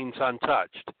remains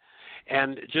untouched.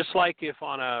 And just like if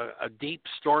on a deep,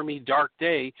 stormy, dark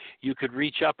day, you could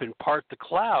reach up and part the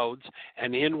clouds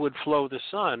and in would flow the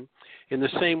sun, in the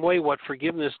same way what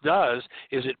forgiveness does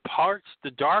is it parts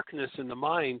the darkness in the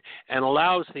mind and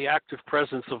allows the active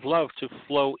presence of love to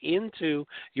flow into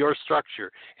your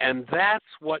structure. And that's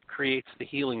what creates the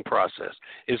healing process,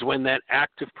 is when that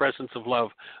active presence of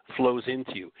love flows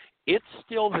into you. It's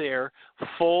still there,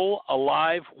 full,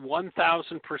 alive,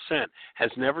 1,000%, has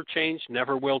never changed,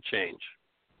 never will change.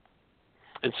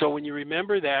 And so when you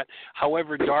remember that,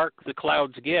 however dark the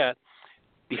clouds get,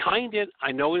 behind it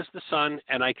I know is the sun,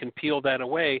 and I can peel that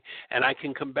away, and I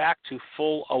can come back to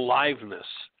full aliveness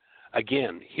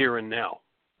again, here and now.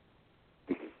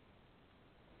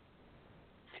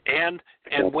 And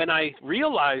when I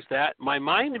realize that, my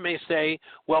mind may say,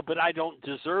 well, but I don't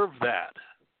deserve that.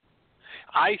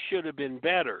 I should have been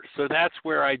better. So that's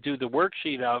where I do the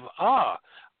worksheet of,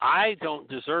 I don't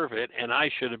deserve it, and I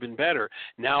should have been better.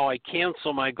 Now I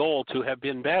cancel my goal to have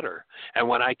been better. And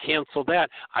when I cancel that,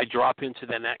 I drop into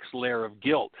the next layer of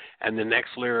guilt and the next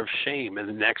layer of shame and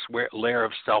the next layer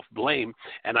of self-blame,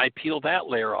 and I peel that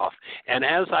layer off. And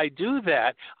as I do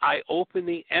that, I open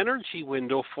the energy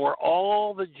window for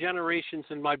all the generations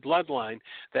in my bloodline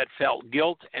that felt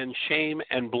guilt and shame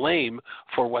and blame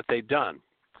for what they've done.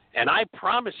 And I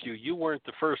promise you, you weren't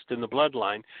the first in the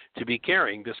bloodline to be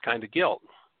carrying this kind of guilt.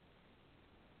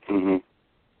 Mm-hmm.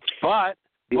 But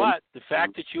the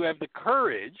fact that you have the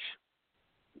courage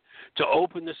to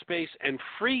open the space and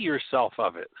free yourself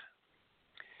of it.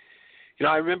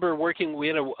 I remember we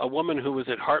had a woman who was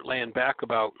at Heartland back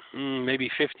about maybe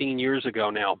 15 years ago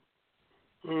now.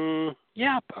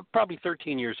 Probably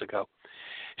 13 years ago.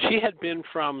 She had been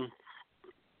from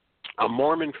a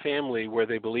Mormon family where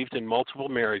they believed in multiple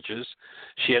marriages.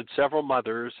 She had several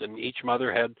mothers, and each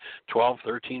mother had 12,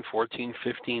 13, 14,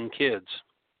 15 kids.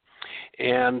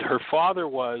 And her father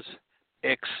was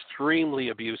extremely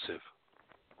abusive.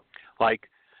 Like,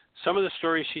 some of the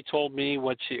stories she told me,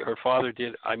 her father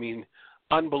did,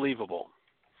 unbelievable.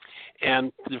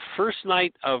 And the first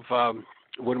night of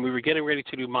when we were getting ready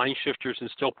to do Mindshifters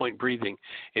and Still Point Breathing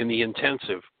in the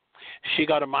intensive, she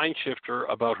got a mind shifter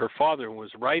about her father and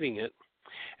was writing it.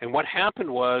 And what happened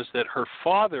was that her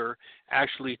father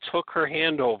actually took her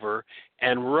hand over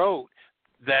and wrote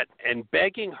that, and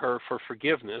begging her for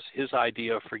forgiveness, his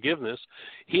idea of forgiveness.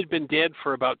 He'd been dead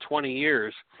for about 20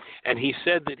 years, and he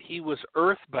said that he was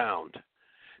earthbound,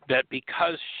 that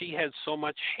because she had so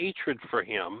much hatred for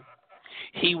him,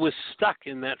 he was stuck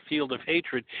in that field of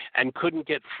hatred and couldn't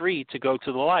get free to go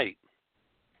to the light.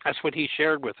 That's what he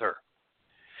shared with her.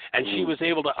 And she was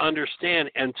able to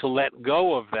understand and to let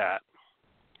go of that.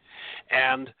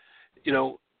 And,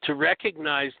 to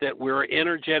recognize that we're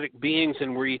energetic beings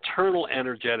and we're eternal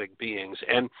energetic beings.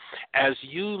 And as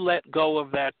you let go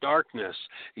of that darkness,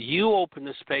 you open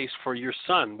the space for your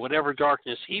son, whatever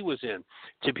darkness he was in,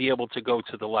 to be able to go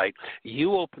to the light.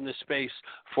 You open the space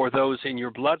for those in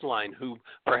your bloodline who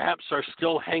perhaps are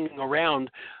still hanging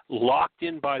around, locked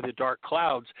in by the dark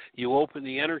clouds. You open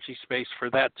the energy space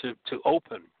for that to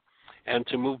open and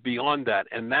to move beyond that.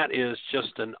 And that is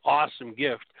just an awesome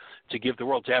gift to give the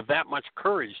world, to have that much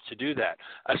courage to do that,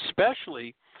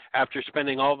 especially after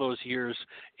spending all those years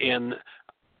in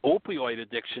opioid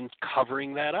addiction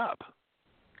covering that up.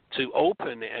 To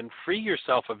open and free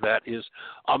yourself of that is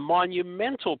a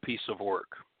monumental piece of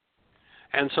work.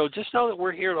 And so just know that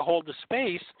we're here to hold the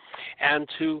space and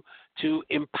to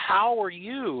empower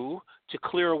you to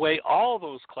clear away all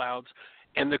those clouds.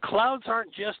 And the clouds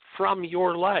aren't just from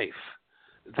your life.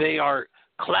 They are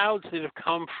clouds that have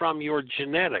come from your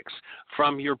genetics,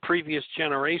 from your previous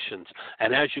generations.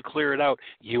 And as you clear it out,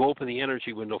 you open the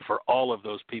energy window for all of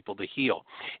those people to heal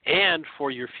and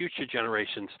for your future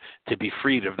generations to be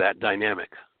freed of that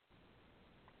dynamic.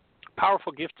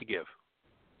 Powerful gift to give.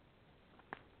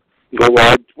 Well,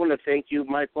 I just want to thank you,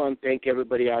 Michael, and thank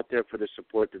everybody out there for the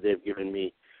support that they've given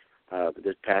me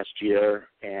this past year.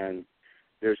 And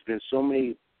there's been so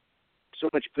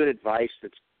much good advice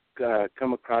that's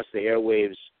come across the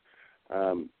airwaves.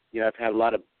 I've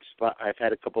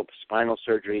had a couple of spinal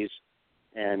surgeries,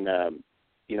 and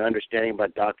understanding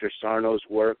about Dr. Sarno's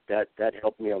work that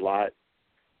helped me a lot.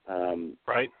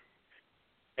 Right.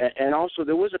 And also,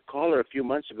 there was a caller a few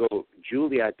months ago,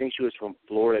 Julia. I think she was from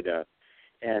Florida,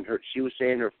 and she was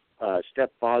saying her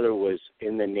stepfather was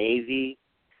in the Navy,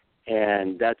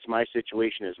 and that's my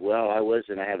situation as well. I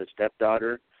have a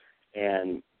stepdaughter,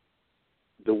 and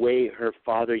the way her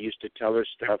father used to tell her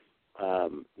stuff,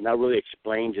 not really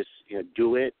explain, just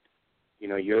do it.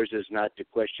 Yours is not to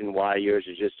question why, yours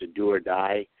is just to do or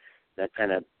die. That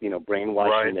kind of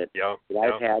brainwashing that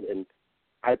I've had, and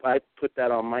I put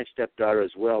that on my stepdaughter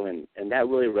as well, and that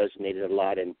really resonated a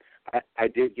lot. And I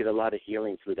did get a lot of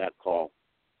healing through that call,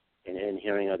 and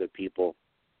hearing other people.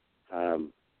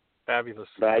 Fabulous.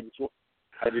 But I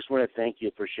just want to thank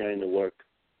you for sharing the work.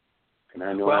 And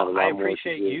I know I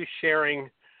appreciate you sharing,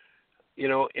 in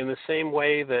the same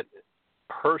way that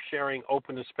her sharing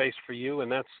opened a space for you.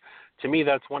 And to me,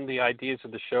 that's one of the ideas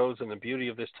of the shows and the beauty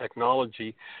of this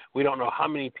technology. We don't know how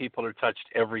many people are touched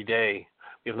every day.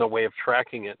 We have no way of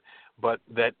tracking it, but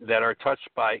that are touched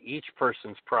by each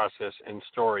person's process and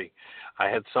story. I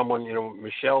had someone,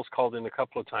 Michelle's called in a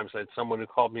couple of times. I had someone who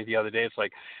called me the other day. It's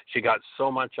like she got so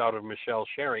much out of Michelle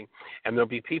sharing, and there'll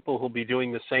be people who'll be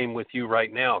doing the same with you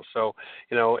right now. So,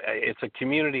 it's a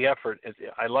community effort.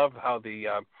 I love how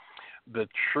the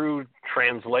true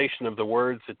translation of the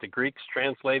words that the Greeks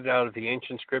translated out of the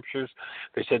ancient scriptures,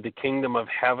 they said the kingdom of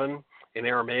heaven. In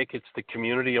Aramaic, it's the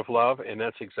community of love, and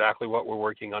that's exactly what we're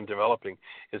working on developing,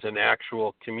 is an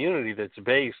actual community that's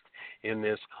based in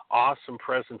this awesome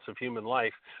presence of human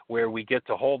life where we get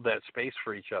to hold that space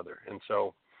for each other. And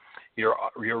so you're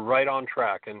right on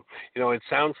track. And, it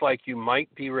sounds like you might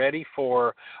be ready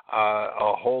for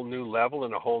a whole new level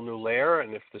and a whole new layer,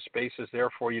 and if the space is there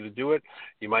for you to do it,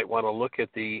 you might want to look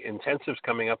at the intensives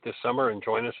coming up this summer and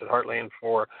join us at Heartland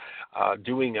for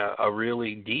doing a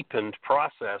really deepened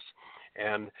process.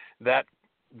 And that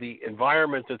the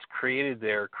environment that's created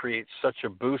there creates such a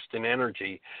boost in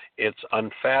energy, it's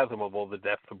unfathomable the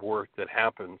depth of work that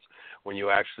happens when you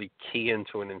actually key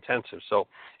into an intensive. So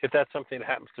if that's something that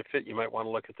happens to fit, you might want to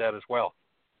look at that as well.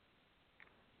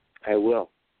 I will.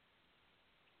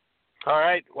 All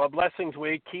right. Well, blessings.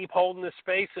 We keep holding this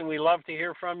space, and we love to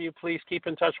hear from you. Please keep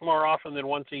in touch more often than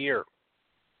once a year.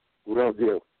 Will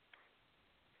do.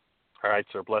 All right,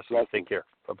 sir. Blessings. Take care.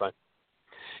 Bye-bye.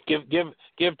 Give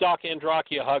Doc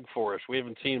Andraki a hug for us. We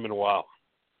haven't seen him in a while.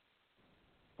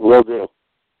 Will do.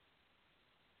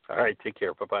 All right, take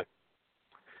care. Bye-bye.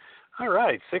 All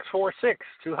right,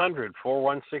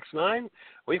 646-200-4169.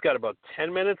 We've got about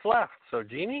 10 minutes left. So,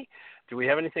 Jeanie, do we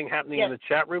have anything happening in the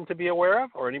chat room to be aware of,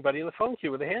 or anybody in the phone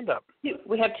queue with a hand up?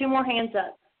 We have two more hands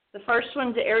up. The first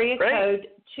one's area code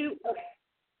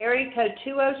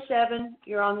 207.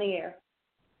 You're on the air.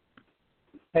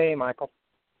 Hey, Michael.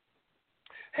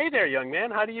 Hey there, young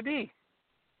man. How do you be?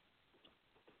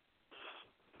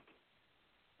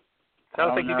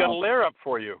 Sounds like you got a lair up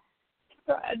for you.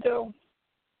 I do.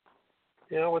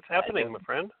 What's happening, my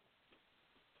friend?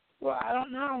 Well, I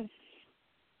don't know.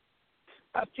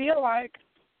 I feel like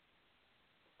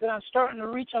that I'm starting to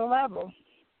reach a level.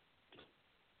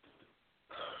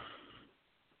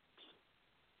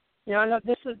 I know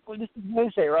this is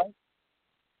Wednesday, right?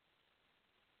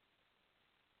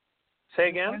 Say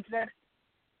again? Wednesday?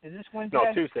 Is this Wednesday?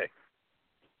 No, Tuesday.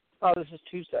 Oh, this is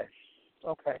Tuesday.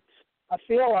 Okay. I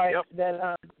feel like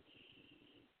that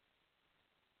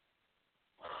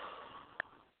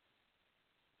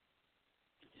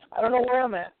I don't know where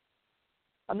I'm at.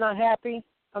 I'm not happy.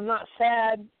 I'm not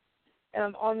sad. And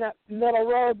I'm on that middle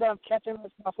road, but I'm catching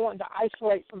myself wanting to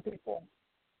isolate from people.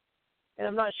 And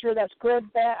I'm not sure that's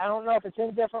good, bad. I don't know if it's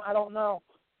indifferent. I don't know.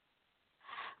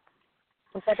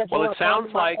 It's like it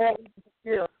sounds like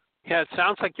it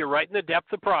sounds like you're right in the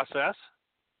depth of process.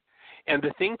 And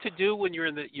the thing to do when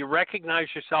you recognize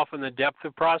yourself in the depth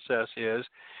of process is,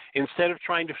 instead of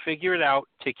trying to figure it out,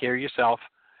 take care of yourself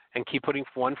and keep putting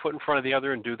one foot in front of the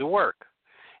other and do the work.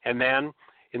 And then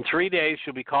in 3 days,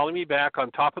 she'll be calling me back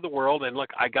on top of the world, and look,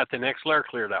 I got the next layer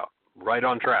cleared out, right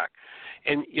on track.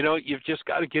 And, you've just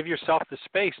got to give yourself the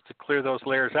space to clear those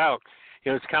layers out.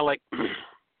 It's kind of like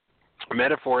a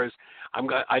metaphor is,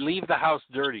 I leave the house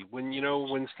dirty.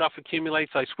 When stuff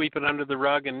accumulates, I sweep it under the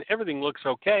rug, and everything looks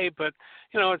okay, but,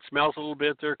 it smells a little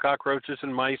bit. There are cockroaches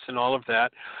and mice and all of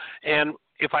that. And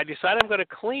if I decide I'm going to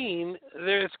clean,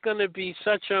 there's going to be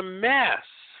such a mess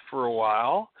for a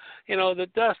while. The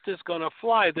dust is going to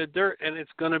fly, the dirt, and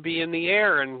it's going to be in the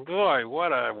air, and boy,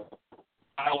 what a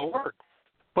pile of work.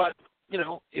 But,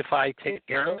 if I take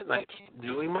care of it and I keep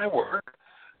doing my work,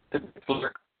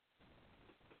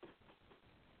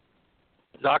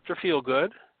 Dr.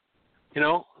 Feelgood,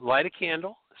 light a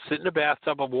candle, sit in a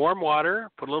bathtub of warm water,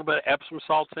 put a little bit of Epsom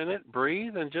salts in it,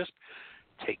 breathe, and just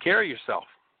take care of yourself.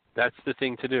 That's the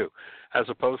thing to do, as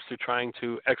opposed to trying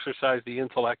to exercise the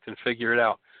intellect and figure it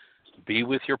out. Be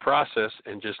with your process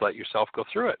and just let yourself go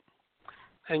through it,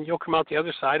 and you'll come out the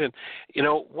other side. And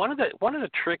one of the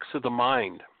tricks of the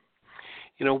mind,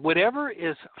 whatever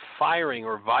is firing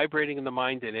or vibrating in the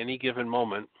mind at any given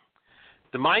moment,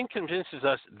 the mind convinces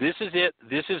us this is it,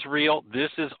 this is real,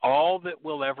 this is all that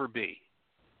will ever be.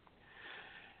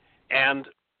 And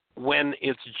when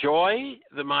it's joy,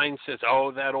 the mind says,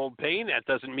 oh, that old pain, that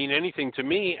doesn't mean anything to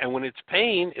me. And when it's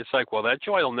pain, it's like, well, that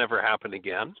joy will never happen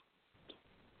again.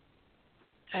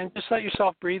 And just let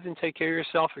yourself breathe and take care of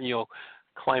yourself, and you'll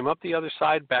climb up the other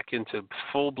side back into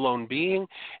full-blown being,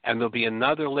 and there'll be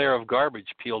another layer of garbage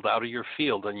peeled out of your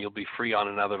field, and you'll be free on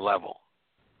another level.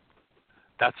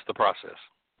 That's the process.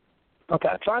 Okay,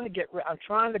 I'm trying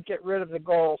to get rid of the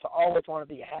goal to always want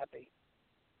to be happy.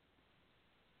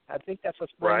 I think that's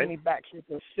what's bringing me back to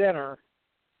the center.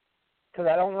 Because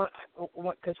I don't want.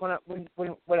 Because when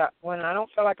I don't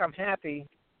feel like I'm happy,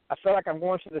 I feel like I'm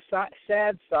going to the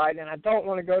sad side, and I don't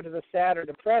want to go to the sad or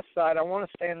depressed side. I want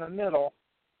to stay in the middle.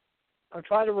 I'm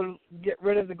trying to get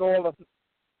rid of the goal of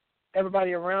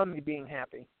everybody around me being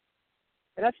happy,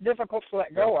 and that's difficult to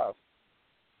let go of.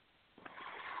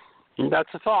 That's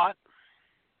a thought.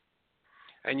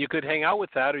 And you could hang out with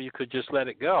that, or you could just let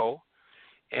it go.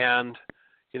 And,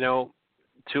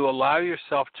 to allow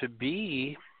yourself to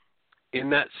be in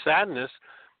that sadness,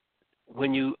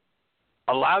 when you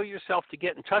allow yourself to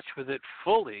get in touch with it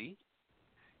fully,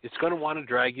 it's going to want to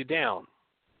drag you down.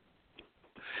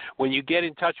 When you get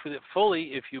in touch with it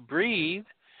fully, if you breathe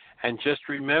and just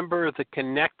remember the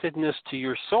connectedness to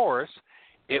your source,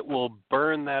 it will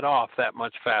burn that off that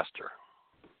much faster.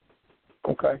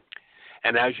 Okay.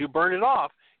 And as you burn it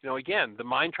off, again, the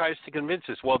mind tries to convince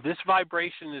us, well, this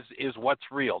vibration is what's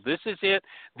real. This is it.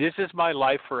 This is my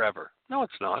life forever. No,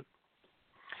 it's not.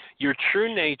 Your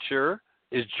true nature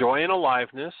is joy and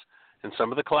aliveness, and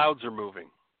some of the clouds are moving.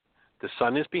 The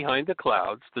sun is behind the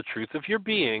clouds. The truth of your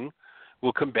being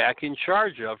will come back in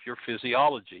charge of your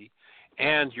physiology,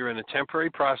 and you're in a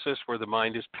temporary process where the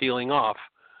mind is peeling off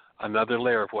another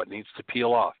layer of what needs to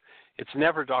peel off. It's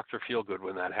never Dr. Feelgood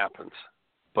when that happens,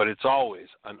 but it's always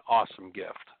an awesome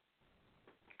gift.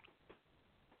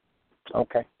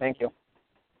 Okay, thank you.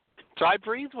 So I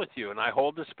breathe with you, and I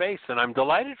hold the space, and I'm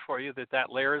delighted for you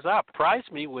that layer is up. Surprise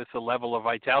me with the level of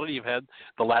vitality you've had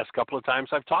the last couple of times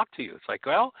I've talked to you. It's like,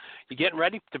 well, you're getting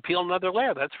ready to peel another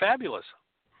layer. That's fabulous.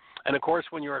 And, of course,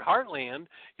 when you're at Heartland,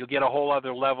 you'll get a whole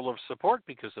other level of support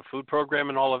because the food program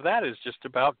and all of that is just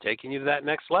about taking you to that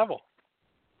next level.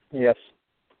 Yes.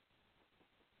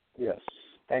 Yes.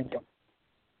 Thank you.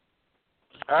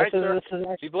 All right, sir.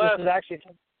 Be blessed.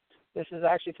 This is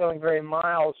actually feeling very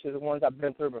mild to the ones I've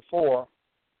been through before.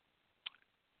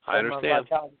 I understand.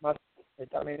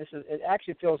 It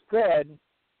actually feels good.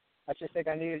 I just think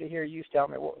I needed to hear you tell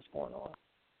me what was going on.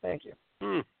 Thank you.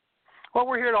 Well,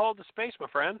 we're here to hold the space, my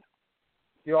friend.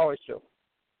 You always do.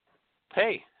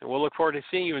 Hey, and we'll look forward to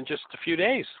seeing you in just a few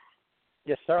days.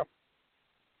 Yes, sir.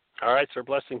 All right, sir.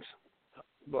 Blessings.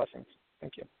 Blessings.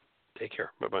 Thank you. Take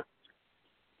care. Bye-bye.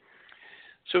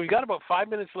 So we've got about 5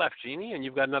 minutes left, Jeanie, and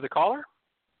you've got another caller?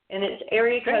 And it's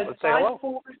area code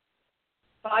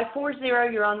 540.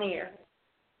 You're on the air.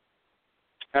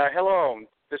 Hello.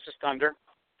 This is Thunder.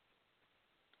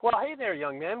 Well, hey there,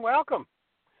 young man. Welcome.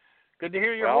 Good to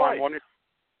hear your voice.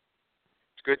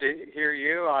 It's good to hear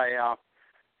you. I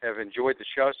have enjoyed the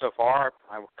show so far.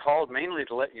 I called mainly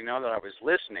to let you know that I was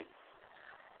listening,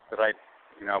 that I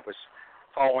was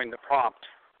following the prompt.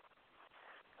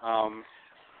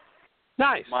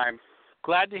 Nice.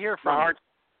 Glad to hear from you.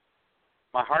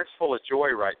 My heart's full of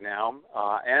joy right now,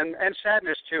 and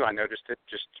sadness too. I noticed it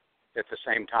just at the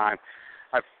same time.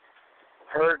 I've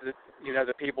heard that,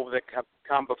 the people that have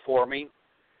come before me,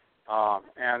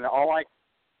 and all I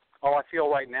all I feel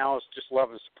right now is just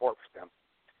love and support for them.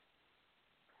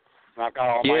 And I've got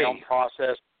all my own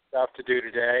process stuff to do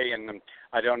today, and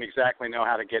I don't exactly know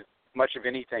how to get much of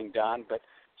anything done, but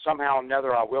somehow or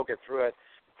another I will get through it.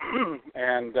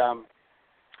 And I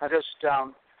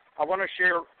want to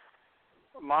share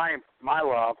my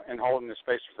love and holding the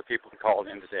space for the people who called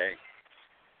in today.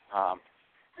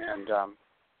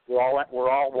 We're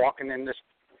all walking in this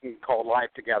thing called life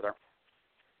together.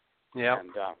 Yeah,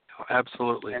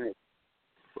 absolutely. And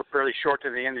we're fairly short to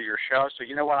the end of your show, so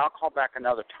you know what? I'll call back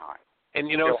another time. And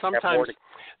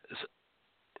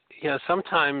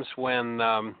sometimes when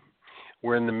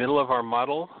we're in the middle of our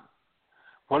muddle,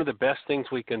 one of the best things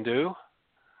we can do,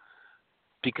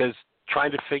 because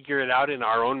trying to figure it out in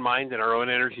our own mind and our own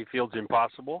energy field is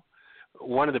impossible,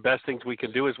 one of the best things we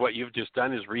can do is what you've just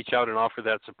done, is reach out and offer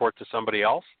that support to somebody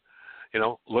else.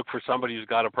 Look for somebody who's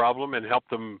got a problem and help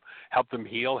them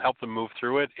heal, help them move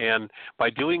through it. And by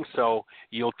doing so,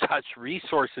 you'll touch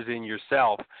resources in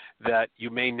yourself that you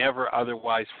may never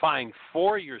otherwise find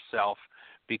for yourself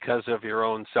because of your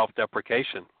own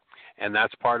self-deprecation. And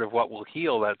that's part of what will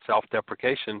heal that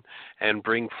self-deprecation and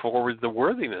bring forward the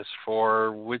worthiness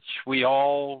for which we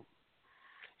all,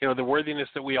 the worthiness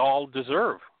that we all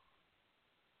deserve.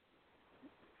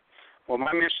 Well,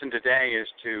 my mission today is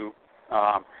to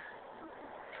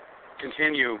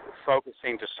continue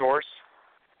focusing to source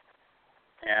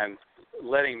and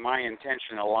letting my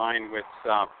intention align with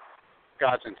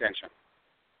God's intention.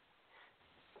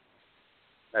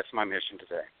 That's my mission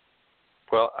today.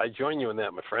 Well, I join you in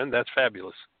that, my friend. That's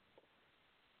fabulous.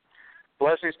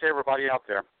 Blessings to everybody out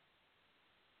there.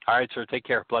 All right, sir. Take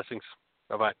care. Blessings.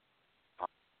 Bye-bye.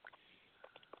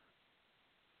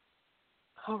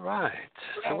 All right.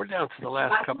 So we're down to the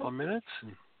last couple of minutes.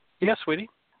 Yes, sweetie?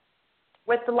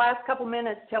 With the last couple of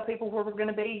minutes, tell people where we're going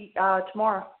to be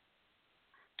tomorrow.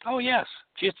 Oh, yes.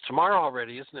 Gee, it's tomorrow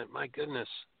already, isn't it? My goodness.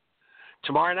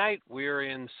 Tomorrow night, we're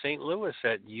in St. Louis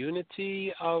at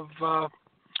Unity on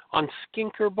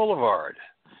Skinker Boulevard,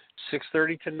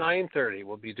 6:30 to 9:30.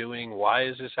 We'll be doing Why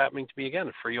Is This Happening to Me Again,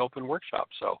 a free open workshop.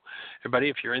 So, everybody,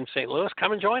 if you're in St. Louis,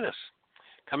 come and join us.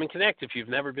 Come and connect. If you've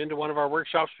never been to one of our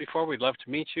workshops before, we'd love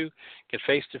to meet you, get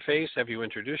face-to-face, have you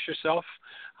introduce yourself.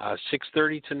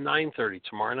 6:30 to 9:30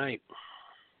 tomorrow night.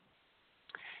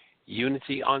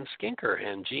 Unity on Skinker.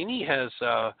 And Jeanie has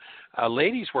a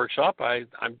ladies' workshop.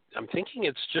 I'm thinking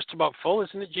it's just about full,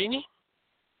 isn't it, Jeanie?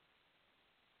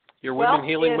 Your Women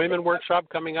Healing Women workshop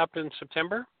coming up in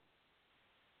September?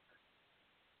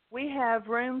 We have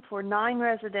room for 9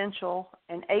 residential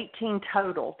and 18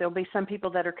 total. There'll be some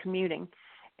people that are commuting.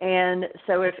 And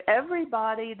so if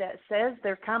everybody that says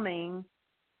they're coming,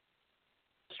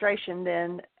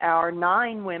 then our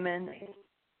 9 women.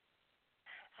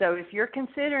 So if you're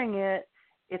considering it,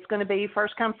 it's going to be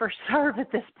first come, first serve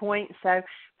at this point. So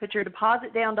put your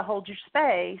deposit down to hold your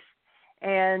space.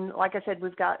 And like I said,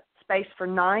 we've got space for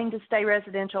 9 to stay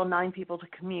residential, 9 people to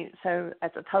commute. So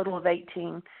that's a total of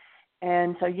 18.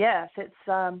 And so, yes,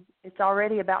 it's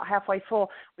already about halfway full.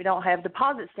 We don't have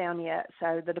deposits down yet,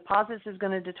 so the deposits is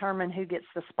going to determine who gets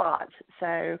the spots.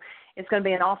 So it's going to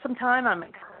be an awesome time. I'm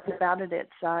excited about it.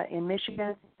 It's in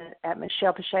Michigan at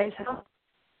Michelle Pichet's house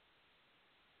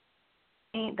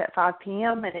at 5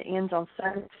 p.m., and it ends on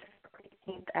Sunday,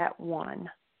 18th at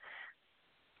 1.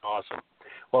 Awesome.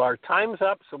 Well, our time's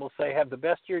up, so we'll say have the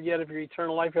best year yet of your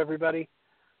eternal life, everybody.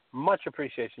 Much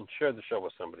appreciation. Share the show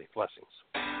with somebody. Blessings.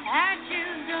 I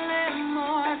choose to live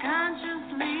more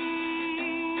consciously,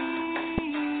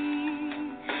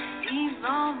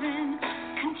 evolving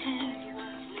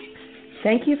continuously.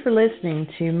 Thank you for listening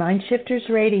to Mindshifters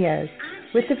Radio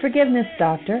with the Forgiveness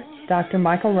Doctor, Dr.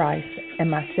 Michael Ryce, and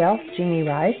myself, Jeanie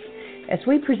Ryce, as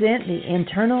we present the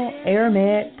internal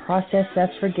Aramaic process of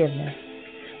forgiveness.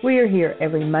 We are here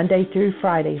every Monday through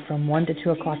Friday from 1 to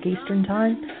 2 o'clock Eastern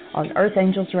Time on Earth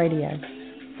Angels Radio.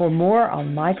 For more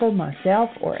on Michael, myself,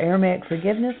 or Aramaic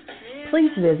forgiveness, please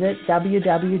visit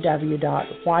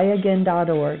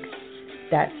www.whyagain.org.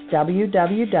 That's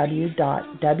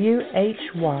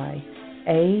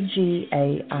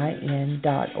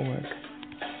www.whyagain.org.